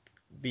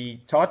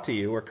be taught to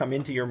you or come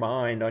into your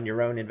mind on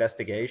your own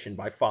investigation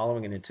by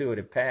following an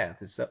intuitive path.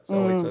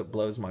 It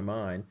blows my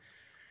mind.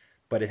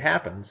 But it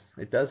happens.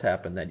 It does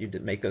happen that you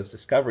make those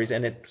discoveries,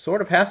 and it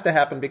sort of has to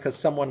happen because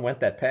someone went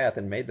that path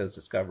and made those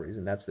discoveries,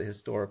 and that's the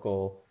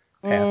historical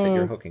path that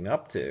you're hooking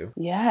up to.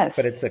 Yes.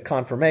 But it's a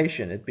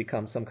confirmation. It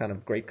becomes some kind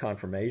of great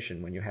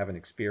confirmation when you have an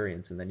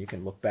experience, and then you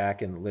can look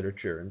back in the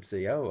literature and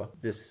see, oh,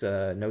 this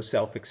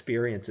no-self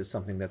experience is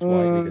something that's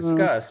widely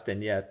discussed,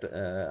 and yet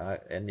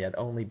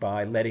only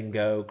by letting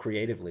go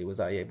creatively was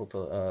I able to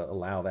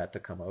allow that to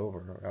come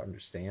over or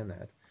understand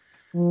that.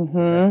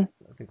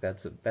 I think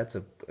that's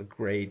a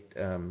great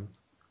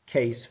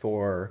case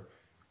for,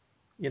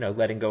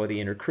 letting go of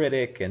the inner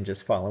critic and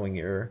just following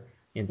your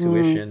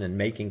intuition and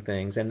making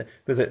things. And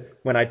because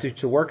when I do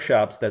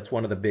workshops, that's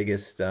one of the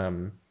biggest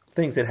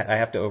things that I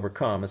have to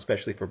overcome,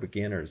 especially for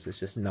beginners, is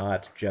just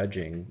not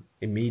judging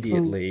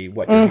immediately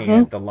what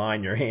your the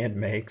line your hand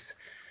makes,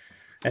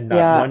 and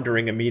not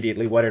wondering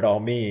immediately what it all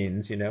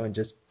means, and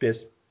just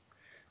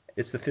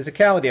it's the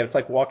physicality. It's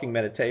like walking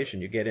meditation.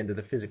 You get into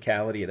the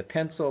physicality of the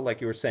pencil, like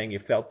you were saying. You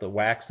felt the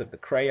wax of the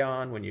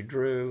crayon when you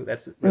drew.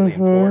 That's really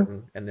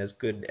important, and there's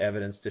good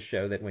evidence to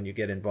show that when you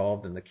get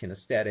involved in the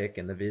kinesthetic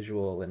and the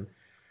visual and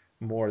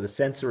more of the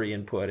sensory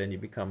input, and you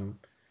become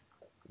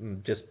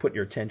just put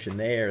your attention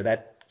there,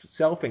 that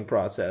selfing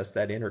process,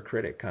 that inner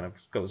critic kind of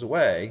goes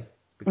away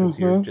because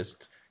you're just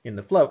in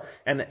the flow.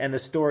 And the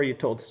story you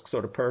told is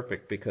sort of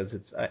perfect because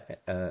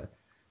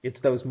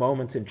it's those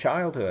moments in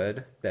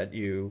childhood that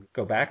you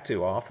go back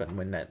to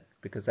often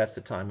because that's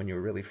the time when you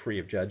were really free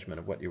of judgment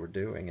of what you were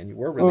doing, and you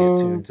were really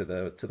attuned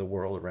to the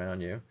world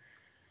around you.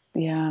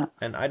 Yeah.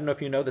 And I don't know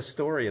if you know the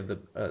story of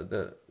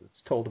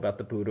it's told about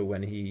the Buddha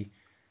when he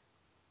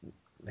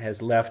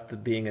has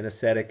left being an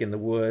ascetic in the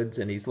woods,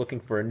 and he's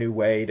looking for a new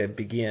way to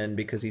begin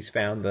because he's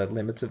found the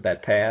limits of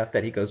that path,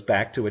 that he goes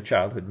back to a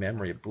childhood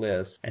memory of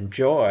bliss and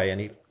joy,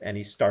 and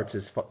he starts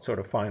his sort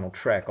of final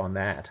trek on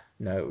that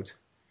note.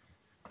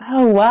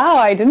 Oh wow,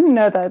 I didn't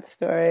know that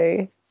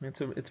story.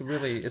 It's a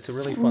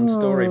really fun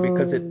story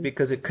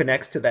because it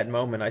connects to that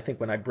moment. I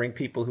think when I bring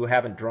people who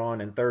haven't drawn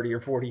in 30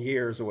 or 40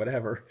 years or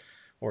whatever,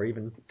 or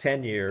even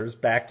 10 years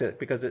back to,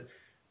 because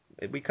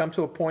we come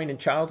to a point in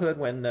childhood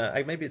when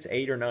maybe it's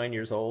 8 or 9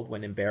 years old,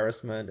 when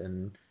embarrassment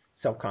and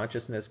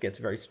self-consciousness gets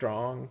very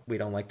strong. We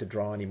don't like to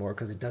draw anymore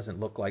because it doesn't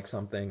look like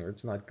something, or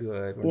it's not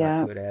good. We're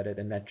not good at it,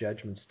 and that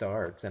judgment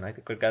starts. And I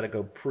think we've got to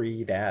go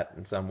pre that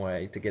in some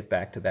way to get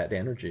back to that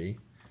energy.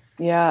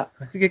 Yeah.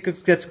 I think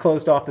it gets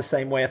closed off the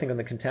same way, I think, on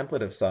the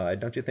contemplative side.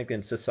 Don't you think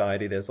in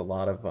society there's a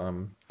lot of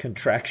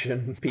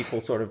contraction?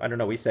 People sort of, I don't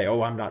know, we say,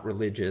 oh, I'm not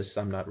religious.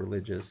 That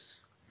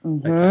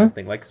kind of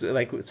thing. Like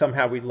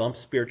somehow we lump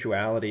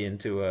spirituality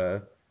into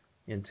a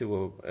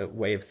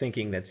way of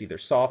thinking that's either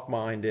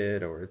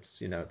soft-minded, or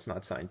it's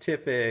not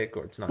scientific,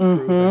 or it's not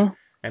proven.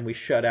 And we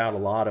shut out a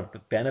lot of the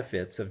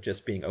benefits of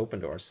just being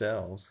open to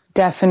ourselves.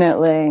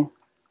 Definitely.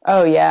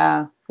 Oh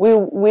yeah.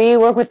 We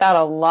work with that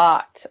a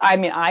lot. I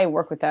mean, I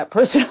work with that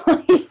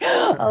personally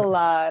a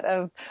lot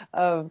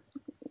of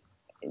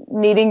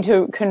needing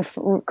to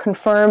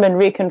confirm and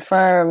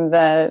reconfirm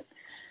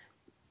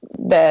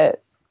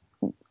that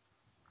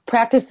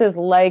practices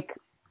like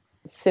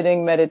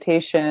sitting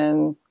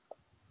meditation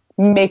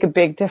make a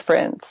big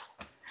difference.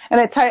 And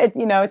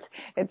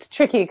it's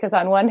tricky because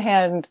on one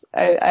hand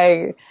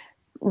I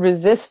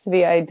resist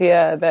the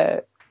idea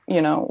that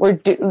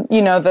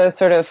the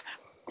sort of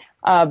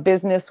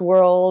business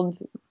world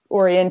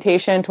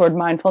orientation toward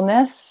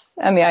mindfulness,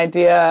 and the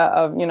idea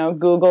of,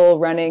 Google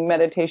running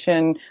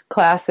meditation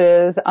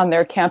classes on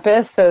their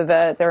campus so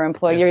that their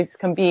employees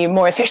can be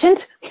more efficient.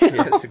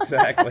 Yes,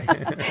 exactly.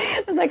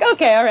 It's like,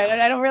 okay, all right,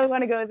 I don't really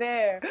want to go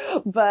there.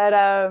 But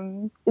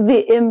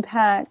the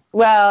impact,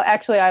 well,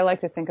 actually, I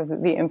like to think of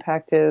the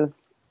impact is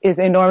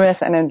enormous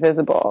and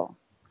invisible.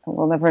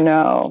 We'll never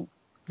know.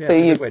 Yeah, so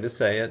that's a good way to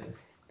say it.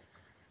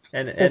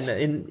 And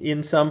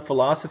in some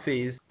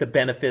philosophies, the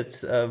benefits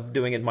of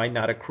doing it might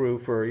not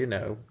accrue for,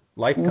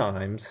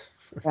 lifetimes.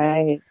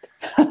 Right.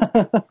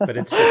 But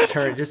it's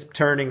just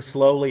turning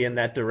slowly in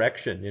that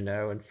direction,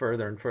 and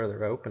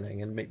further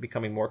opening and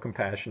becoming more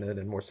compassionate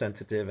and more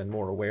sensitive and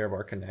more aware of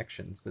our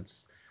connections.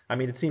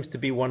 It seems to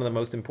be one of the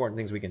most important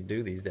things we can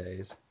do these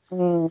days.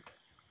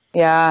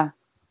 Yeah.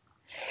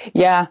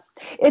 Yeah.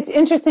 It's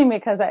interesting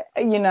because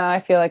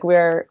I feel like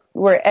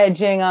we're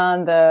edging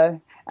on the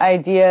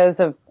ideas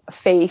of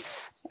faith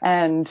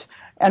and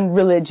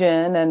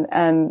religion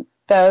and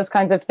those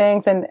kinds of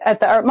things. And at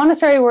the Art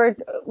Monastery,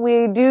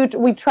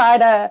 we try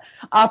to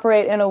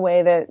operate in a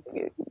way that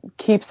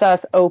keeps us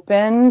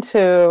open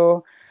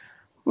to,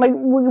 like,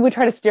 we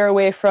try to steer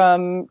away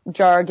from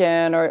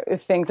jargon or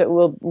things that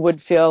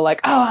would feel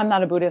like, oh, I'm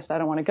not a Buddhist, I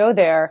don't want to go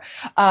there.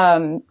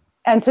 And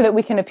so that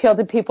we can appeal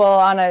to people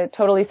on a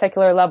totally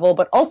secular level,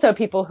 but also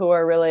people who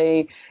are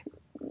really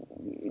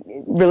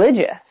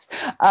religious.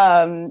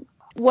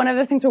 One of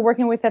the things we're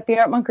working with at the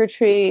ArtMonk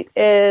retreat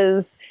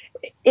is,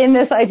 in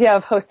this idea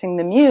of hosting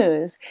the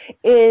muse,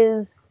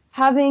 is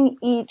having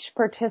each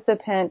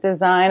participant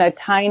design a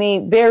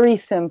tiny,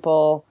 very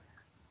simple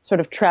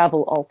sort of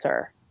travel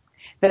altar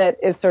that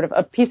is sort of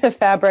a piece of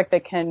fabric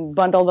that can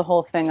bundle the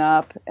whole thing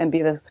up and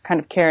be this kind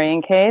of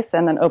carrying case,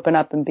 and then open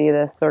up and be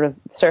this sort of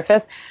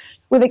surface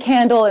with a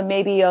candle and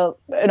maybe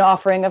an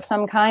offering of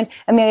some kind.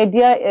 And the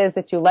idea is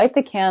that you light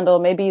the candle,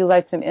 maybe you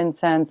light some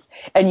incense,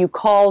 and you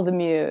call the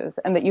muse,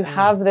 and that you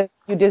have this,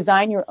 you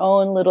design your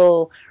own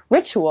little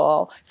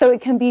ritual. So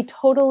it can be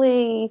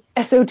totally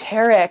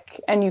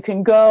esoteric, and you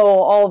can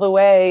go all the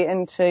way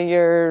into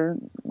your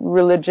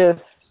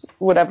religious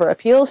whatever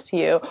appeals to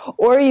you.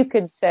 Or you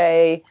could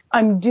say,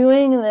 I'm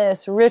doing this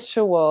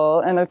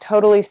ritual in a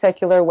totally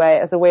secular way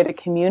as a way to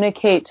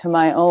communicate to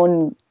my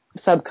own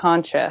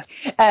subconscious.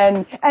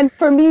 And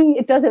for me,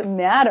 it doesn't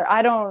matter.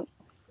 I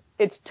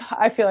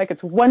feel like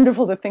it's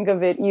wonderful to think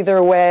of it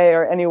either way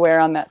or anywhere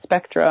on that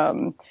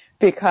spectrum,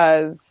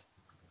 because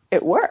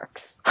it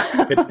works.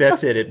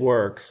 That's it. It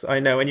works. I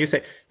know. And you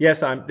say, yes,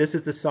 this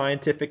is the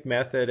scientific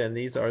method, and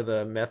these are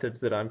the methods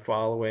that I'm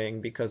following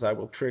because I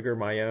will trigger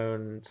my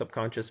own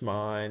subconscious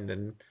mind,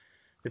 and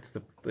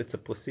it's a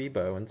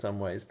placebo in some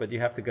ways. But you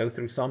have to go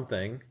through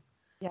something.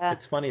 Yeah.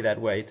 It's funny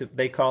that way.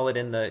 They call it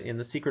in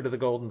the Secret of the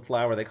Golden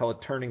Flower, they call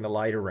it turning the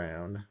light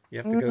around. You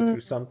have to go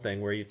through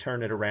something where you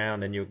turn it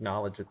around and you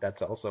acknowledge that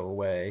that's also a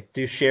way. Do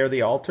you share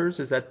the altars?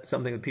 Is that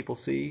something that people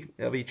see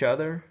of each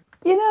other?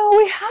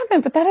 We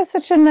haven't, but that is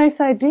such a nice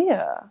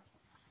idea.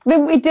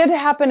 It did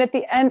happen at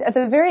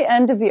the very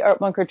end of the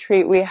ArtMonk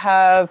retreat. We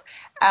have,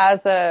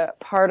 as a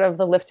part of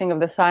the lifting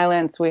of the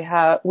silence, we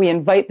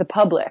invite the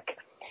public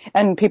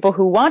and people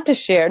who want to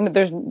share.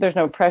 There's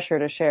no pressure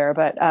to share,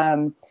 but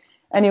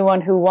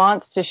anyone who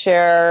wants to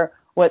share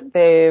what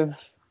they've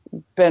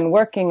been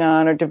working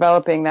on or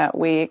developing that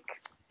week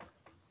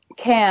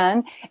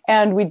can.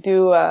 And we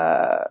do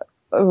a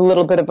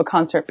little bit of a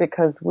concert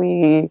because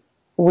we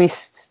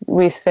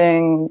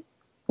sing,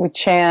 we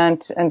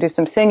chant and do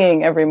some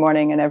singing every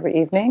morning and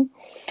every evening.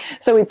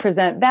 So we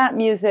present that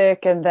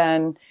music, and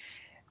then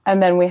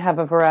we have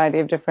a variety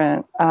of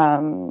different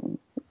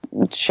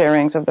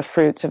sharings of the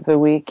fruits of the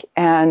week.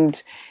 And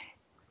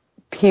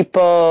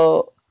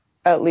people,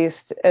 at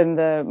least in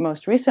the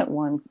most recent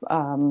one,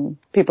 at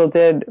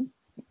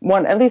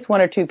least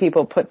one or two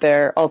people put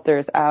their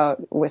altars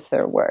out with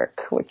their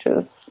work, which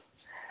is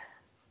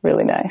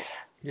really nice.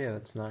 Yeah,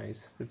 that's nice.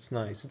 It's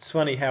nice. It's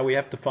funny how we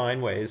have to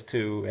find ways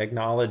to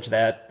acknowledge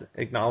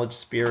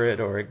spirit,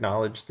 or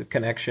acknowledge the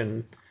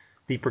connection,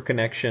 deeper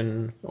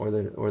connection, or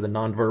the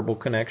nonverbal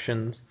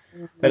connections.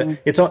 Mm-hmm. But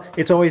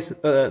it's always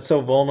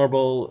so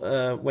vulnerable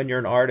when you're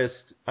an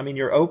artist. I mean,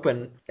 you're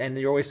open, and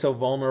you're always so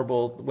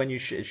vulnerable when you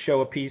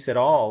show a piece at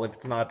all. If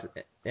it's not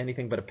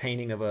anything but a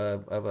painting of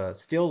a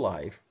still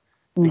life,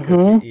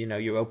 because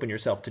you open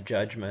yourself to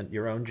judgment,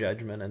 your own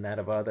judgment, and that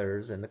of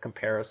others, and the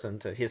comparison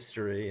to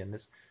history and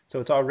this. So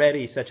it's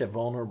already such a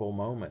vulnerable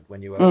moment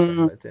when you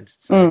open. It's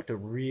like to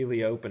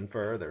really open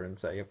further and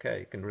say, okay,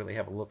 you can really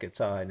have a look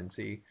inside and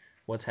see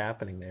what's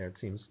happening there. It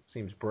seems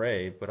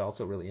brave, but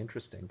also really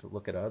interesting to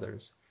look at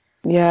others.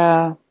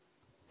 Yeah.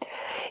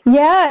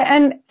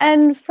 Yeah,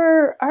 and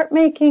for art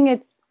making,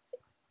 it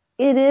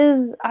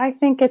is, I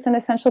think it's an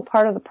essential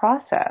part of the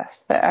process,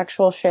 the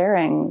actual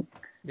sharing.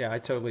 Yeah, I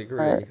totally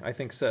agree. I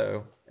think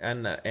so.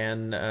 And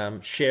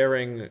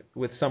sharing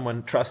with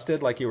someone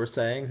trusted, like you were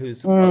saying, who's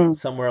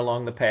somewhere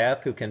along the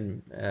path, who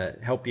can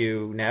help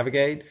you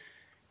navigate,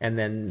 and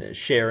then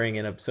sharing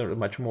in a sort of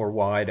much more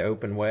wide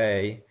open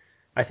way.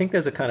 I think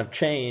there's a kind of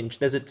change.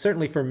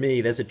 Certainly for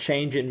me, there's a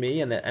change in me,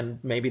 and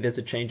maybe there's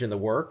a change in the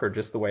work, or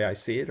just the way I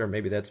see it, or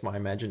maybe that's my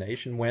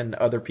imagination, when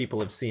other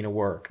people have seen a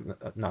work,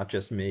 not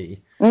just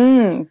me.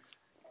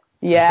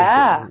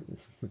 Yeah.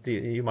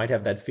 You might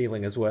have that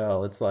feeling as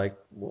well. It's like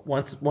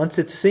once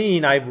it's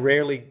seen, I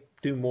rarely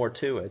do more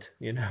to it,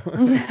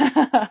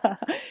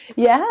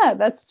 Yeah,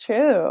 that's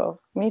true.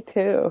 Me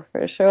too,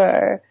 for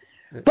sure.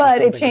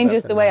 But it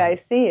changes the way I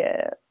see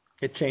it.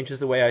 It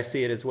changes the way I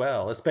see it as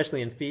well,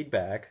 especially in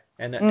feedback.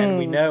 And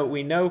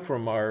we know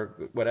from our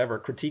whatever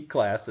critique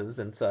classes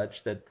and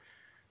such that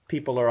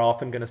people are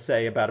often going to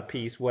say about a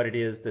piece what it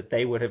is that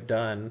they would have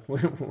done,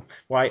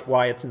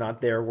 why it's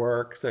not their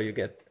work. So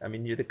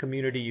the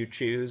community you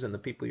choose and the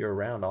people you're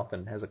around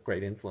often has a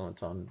great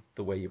influence on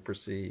the way you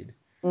proceed.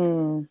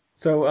 So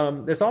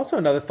there's also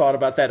another thought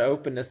about that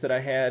openness that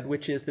I had,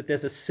 which is that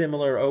there's a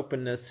similar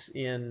openness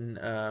in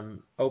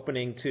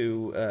opening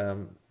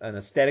to an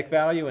aesthetic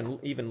value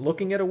and even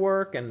looking at a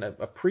work and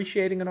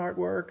appreciating an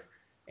artwork,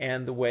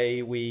 and the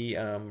way we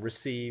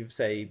receive,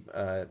 say,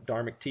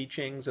 dharmic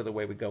teachings, or the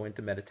way we go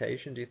into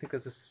meditation. Do you think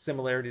there's a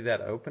similarity to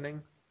that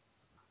opening?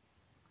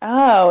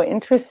 Oh,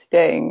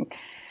 interesting.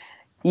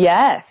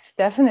 Yes,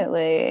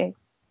 definitely.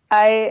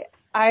 I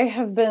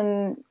have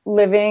been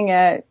living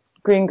at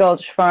Green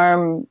Gulch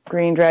Farm,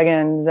 Green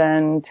Dragons,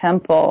 and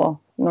Temple,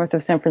 north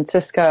of San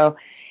Francisco,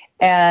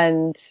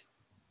 and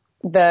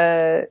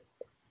for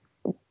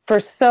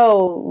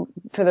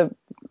the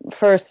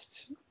first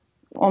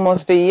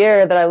almost a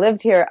year that I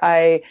lived here,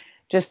 I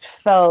just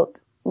felt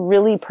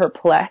really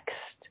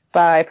perplexed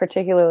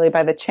particularly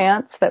by the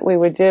chants that we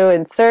would do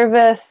in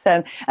service.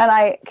 And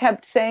I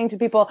kept saying to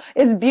people,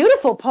 it's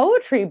beautiful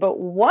poetry, but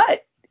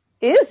what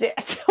is it?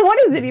 What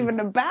is it even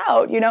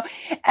about?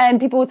 And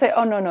people would say,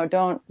 oh, no,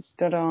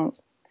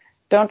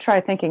 don't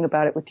try thinking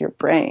about it with your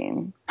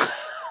brain.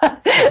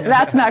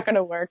 That's not going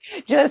to work.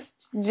 Just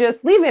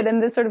leave it.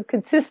 And the sort of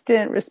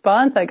consistent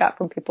response I got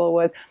from people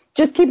was,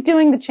 just keep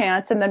doing the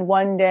chants, and then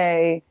one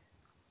day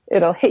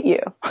it'll hit you.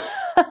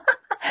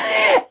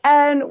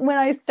 And when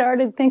I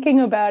started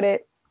thinking about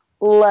it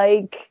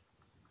like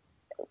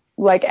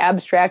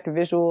abstract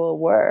visual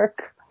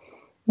work,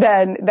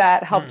 then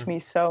that helped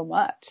me so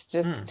much.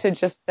 To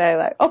say,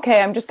 like,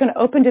 okay, I'm just going to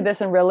open to this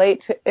and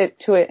relate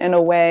to it in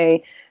a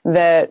way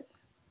that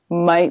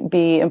might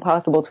be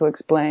impossible to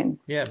explain.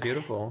 Yeah,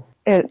 beautiful.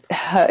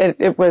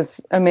 It was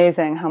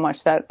amazing how much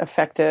that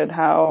affected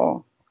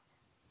how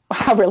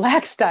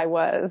relaxed I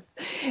was.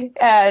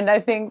 And I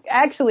think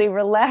actually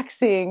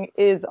relaxing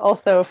is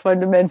also a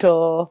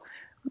fundamental,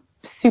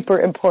 super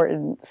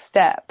important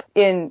step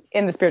in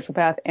the spiritual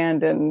path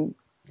and in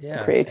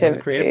creativity. In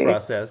the creative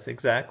process,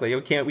 exactly.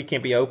 We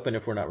can't be open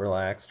if we're not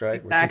relaxed,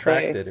 right? Exactly. We're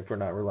contracted if we're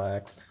not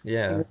relaxed.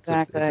 Yeah,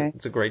 exactly.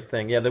 It's a great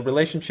thing. Yeah, the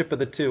relationship of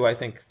the two, I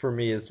think, for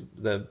me, is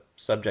the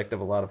subject of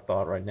a lot of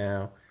thought right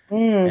now.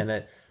 And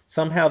that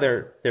somehow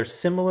they're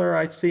similar.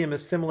 I see them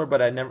as similar, but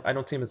I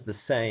don't see them as the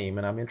same.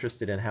 And I'm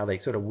interested in how they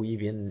sort of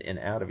weave in and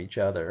out of each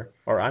other.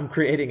 Or I'm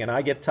creating and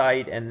I get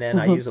tight, and then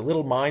I use a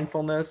little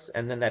mindfulness,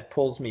 and then that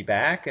pulls me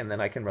back, and then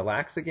I can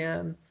relax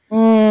again.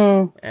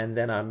 And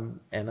then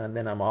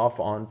I'm off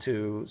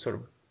onto sort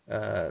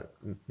of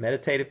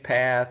meditative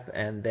path,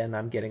 and then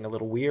I'm getting a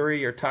little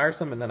weary or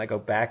tiresome, and then I go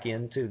back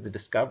into the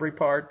discovery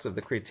parts of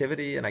the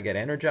creativity, and I get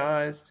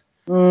energized.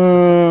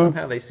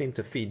 Somehow they seem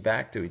to feed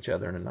back to each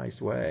other in a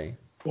nice way.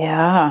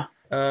 Yeah.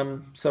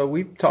 So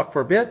we've talked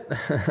for a bit.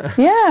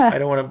 Yeah. I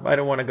don't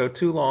want to go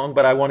too long,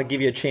 but I want to give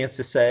you a chance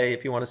to say,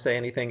 if you want to say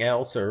anything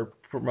else or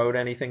promote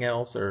anything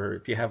else, or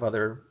if you have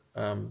other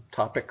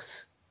topics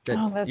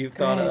that you've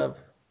thought of.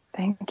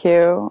 Thank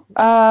you.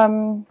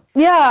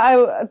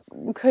 I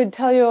could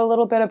tell you a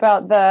little bit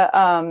about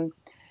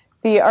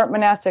the Art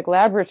Monastic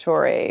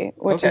Laboratory,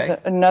 which is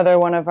another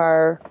one of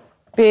our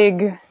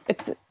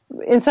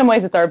in some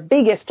ways it's our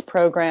biggest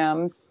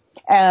program,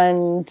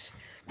 and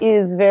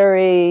is where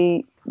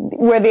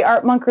the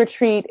ArtMonk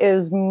retreat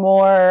is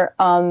more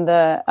on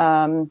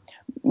the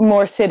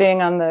more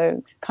sitting on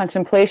the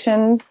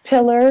contemplation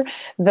pillar.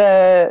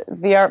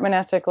 The Art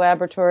Monastic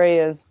Laboratory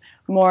is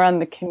more on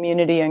the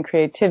community and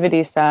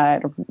creativity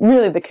side,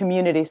 really the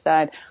community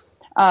side.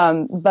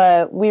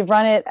 But we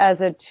run it as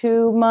a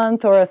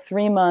 2-month or a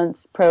 3-month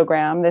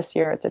program. This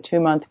year it's a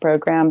 2-month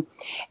program.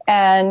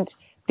 And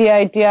the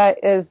idea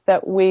is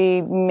that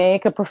we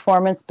make a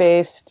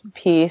performance-based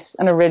piece,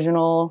 an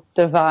original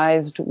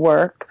devised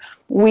work.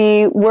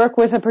 We work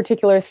with a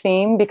particular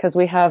theme because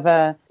we have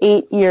a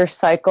 8-year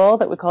cycle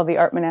that we call the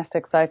Art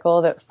Monastic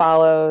cycle that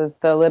follows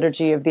the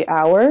Liturgy of the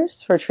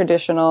Hours for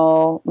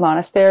traditional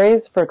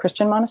monasteries, for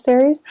Christian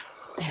monasteries.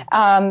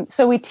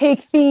 So we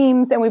take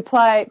themes and we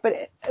apply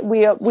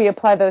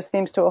those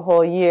themes to a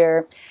whole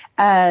year,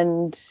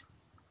 and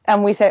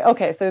we say,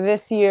 okay, so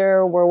this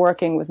year we're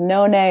working with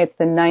None. It's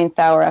the 9th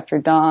hour after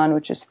dawn,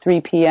 which is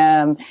 3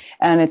 p.m.,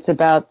 and it's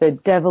about the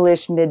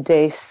devilish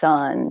midday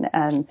sun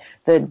and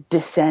the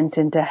descent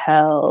into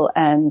hell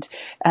and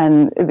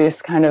this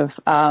kind of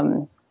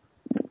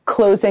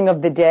closing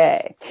of the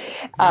day,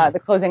 the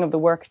closing of the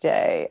work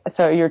day.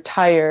 So you're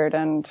tired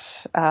and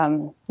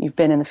you've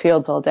been in the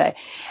fields all day.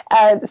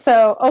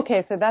 So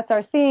that's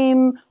our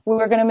theme. We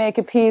were going to make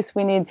a piece.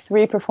 We need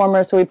 3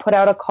 performers, so we put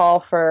out a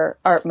call for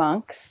art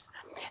monks.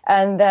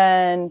 And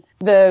then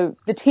the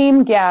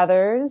team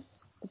gathers,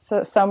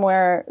 so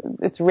somewhere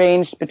it's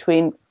ranged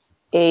between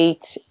 8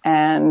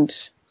 and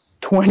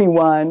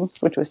 21,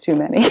 which was too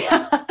many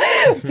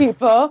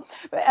people.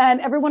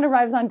 And everyone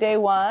arrives on day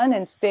 1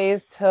 and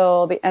stays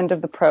till the end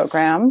of the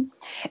program.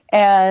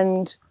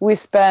 And we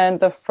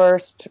spend the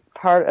first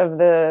part of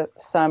the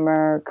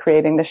summer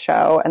creating the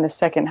show and the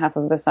second half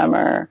of the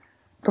summer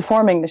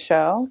performing the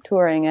show,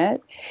 touring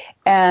it.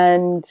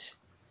 And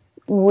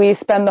we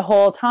spend the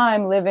whole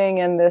time living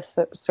in this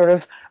sort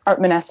of art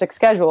monastic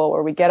schedule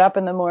where we get up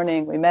in the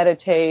morning, we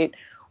meditate,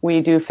 we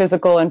do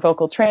physical and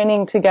vocal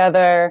training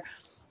together,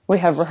 we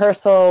have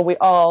rehearsal, we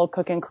all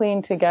cook and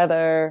clean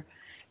together,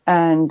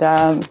 and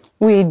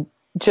we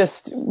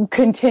just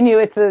continue.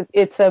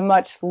 It's a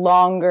much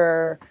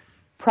longer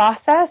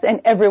process,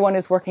 and everyone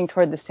is working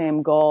toward the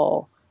same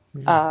goal.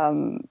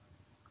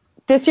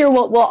 This year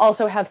we'll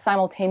also have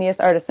simultaneous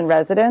artists in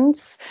residence,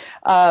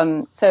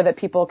 so that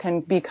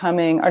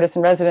artists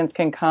in residence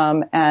can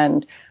come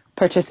and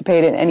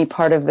participate in any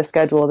part of the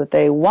schedule that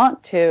they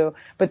want to,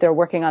 but they're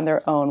working on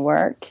their own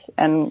work.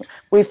 And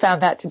we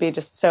found that to be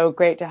just so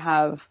great to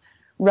have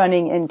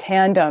running in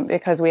tandem,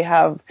 because we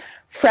have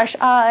fresh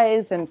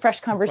eyes and fresh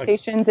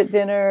conversations at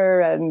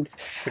dinner, and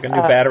like a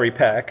new battery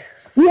pack.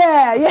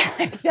 Yeah,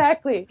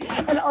 exactly.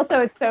 And also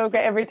it's so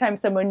great every time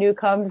someone new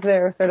comes,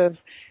 they're sort of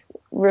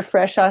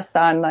refresh us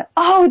on like,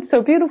 oh, it's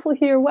so beautiful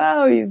here.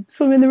 Wow, you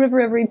swim in the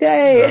river every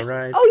day. All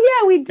right.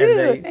 Oh yeah, we do.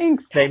 And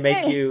Thanks. they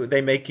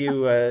make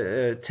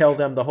you tell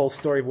them the whole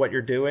story of what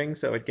you're doing,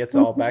 so it gets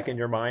all back in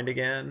your mind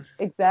again.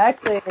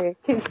 Exactly.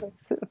 Keeps us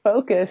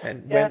focused.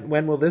 And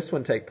when will this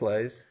one take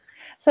place?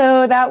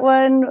 So that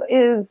one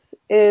is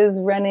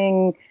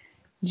running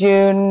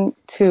June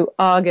to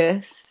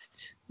August,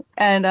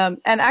 and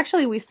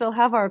actually we still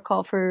have our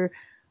call for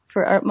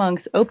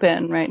ArtMonks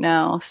open right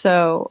now.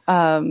 So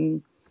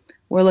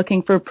we're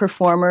looking for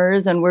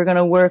performers, and we're going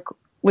to work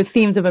with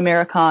themes of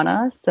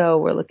Americana. So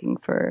we're looking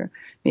for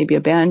maybe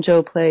a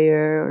banjo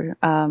player.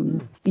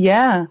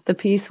 Yeah, the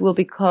piece will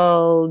be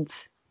called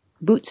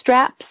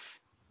Bootstraps,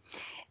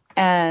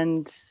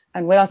 and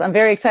what else? I'm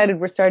very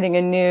excited. We're starting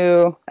a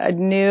new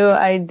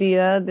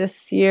idea this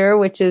year,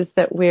 which is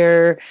that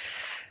we're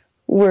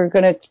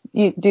going to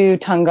do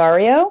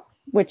Tangario,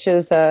 which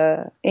is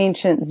a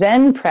ancient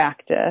Zen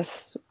practice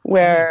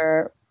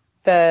where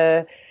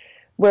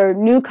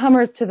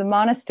newcomers to the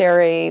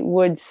monastery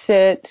would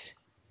sit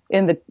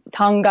in the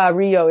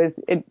Tangario.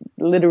 It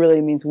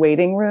literally means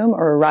waiting room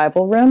or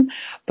arrival room,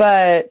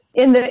 but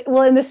in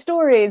the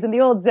stories, in the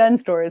old Zen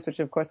stories, which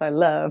of course I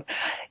love,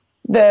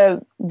 the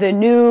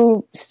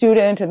new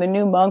student or the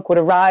new monk would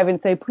arrive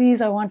and say,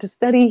 please, I want to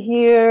study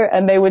here.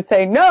 And they would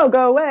say, no,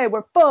 go away,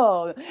 we're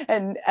full.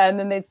 And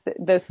then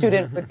the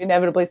student would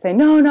inevitably say,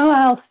 no,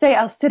 I'll stay,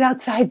 I'll sit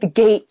outside the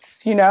gates,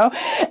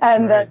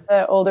 And right.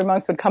 the older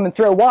monks would come and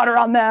throw water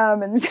on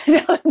them and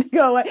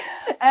go away.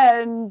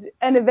 And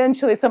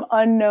eventually, some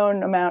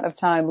unknown amount of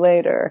time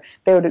later,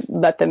 they would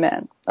let them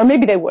in. Or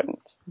maybe they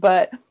wouldn't.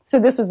 But so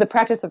this was the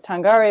practice of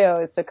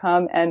Tangario, is to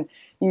come and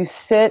you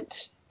sit.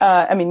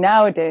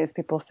 Nowadays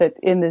people sit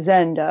in the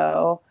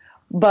zendo,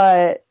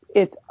 but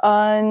it's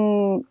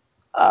for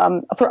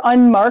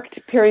unmarked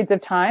periods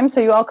of time. So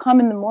you all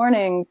come in the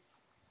morning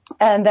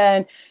and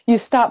then you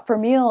stop for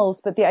meals.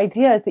 But the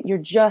idea is that you're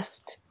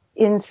just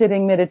in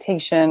sitting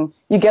meditation.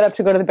 You get up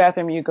to go to the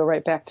bathroom, you go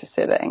right back to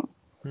sitting.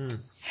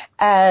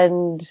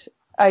 And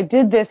I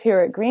did this here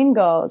at Green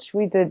Gulch.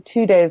 We did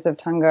 2 days of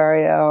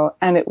Tangario,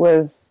 and it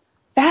was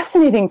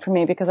fascinating for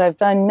me because I've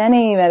done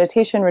many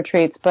meditation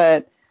retreats,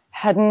 but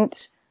hadn't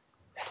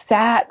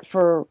sat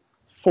for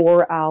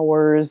 4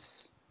 hours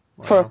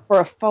for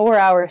a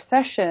 4-hour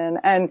session,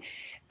 and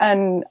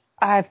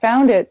I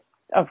found it,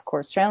 of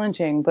course,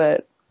 challenging,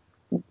 but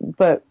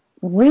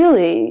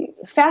really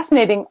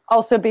fascinating.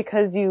 Also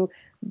because you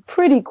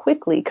pretty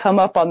quickly come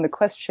up on the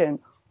question,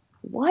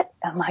 what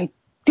am I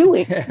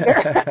doing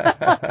here?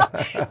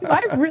 Do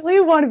I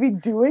really want to be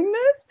doing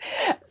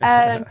this?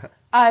 And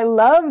I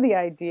love the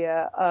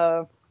idea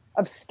of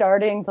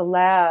starting the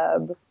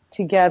lab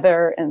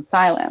together in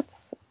silence,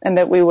 and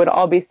that we would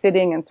all be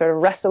sitting and sort of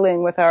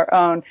wrestling with our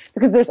own,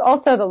 because there's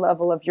also the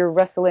level of you're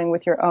wrestling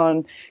with your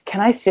own. Can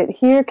I sit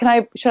here?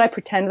 Should I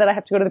pretend that I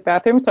have to go to the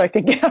bathroom so I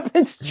can get up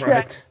and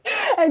stretch? Right.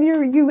 And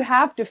you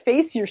have to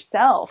face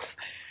yourself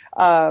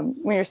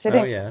when you're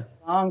sitting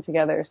long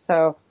together.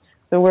 So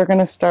we're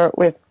going to start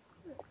with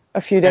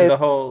a few days. And the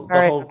whole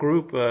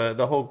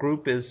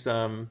group is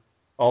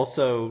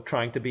also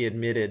trying to be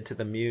admitted to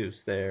the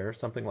muse there,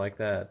 something like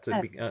that,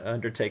 to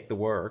undertake the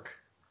work.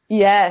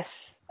 Yes.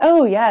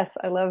 Oh, yes.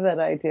 I love that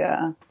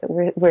idea. That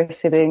we're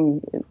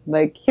sitting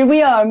like, here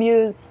we are,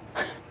 muse.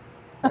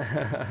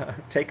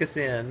 Take us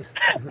in.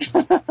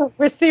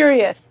 We're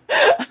serious.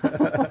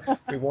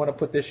 We want to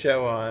put this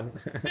show on.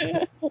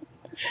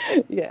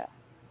 Yeah.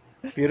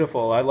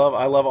 Beautiful. I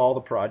love all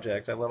the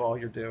projects. I love all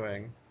you're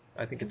doing.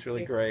 I think it's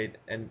really great,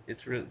 and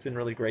it's been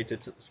really great to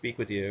speak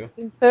with you.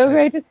 It's so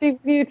great to speak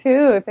with you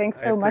too. Thanks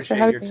so much for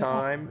having me. I appreciate your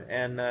time,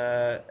 and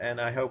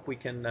I hope we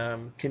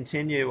can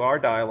continue our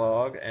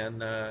dialogue.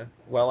 And I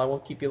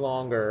won't keep you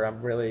longer.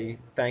 I'm really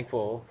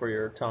thankful for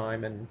your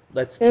time, and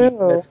let's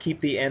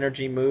keep the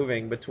energy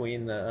moving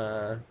between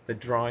the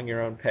Drawing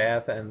Your Own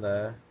Path and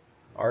the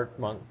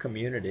ArtMonk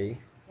community.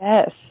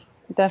 Yes,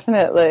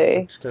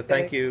 definitely. So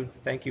thank you,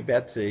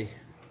 Betsy.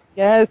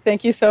 Yes,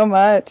 thank you so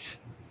much.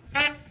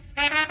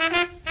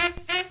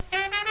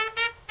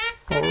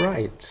 All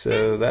right,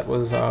 so that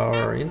was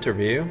our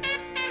interview.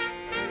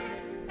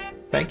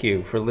 Thank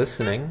you for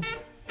listening.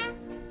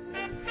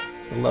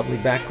 The lovely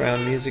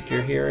background music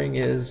you're hearing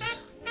is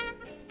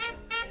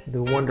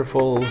the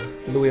wonderful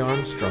Louis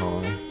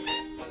Armstrong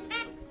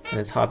and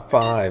his Hot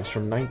Fives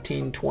from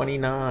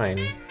 1929,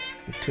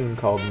 a tune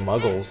called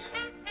Muggles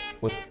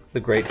with the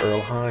great Earl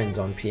Hines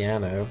on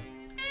piano.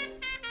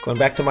 Going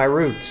back to my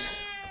roots,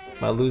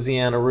 my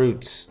Louisiana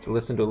roots, to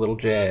listen to a little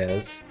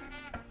jazz.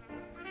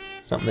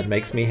 Something that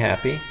makes me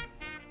happy.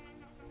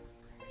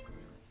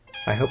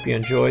 I hope you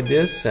enjoyed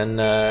this,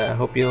 and I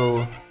hope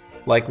you'll,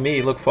 like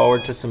me, look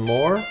forward to some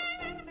more.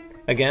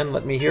 Again,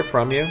 let me hear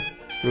from you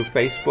through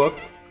Facebook,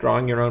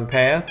 Drawing Your Own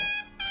Path,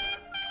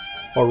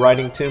 or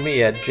writing to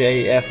me at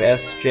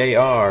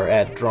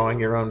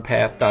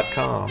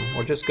jfsjr@drawingyourownpath.com,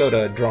 or just go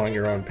to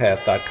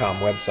drawingyourownpath.com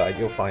website.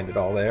 You'll find it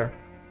all there.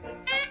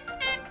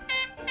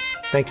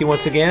 Thank you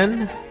once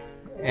again,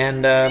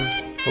 and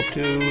hope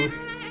to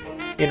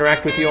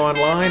interact with you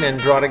online and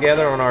draw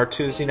together on our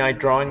Tuesday night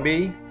drawing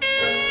bee.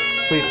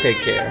 Please take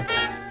care.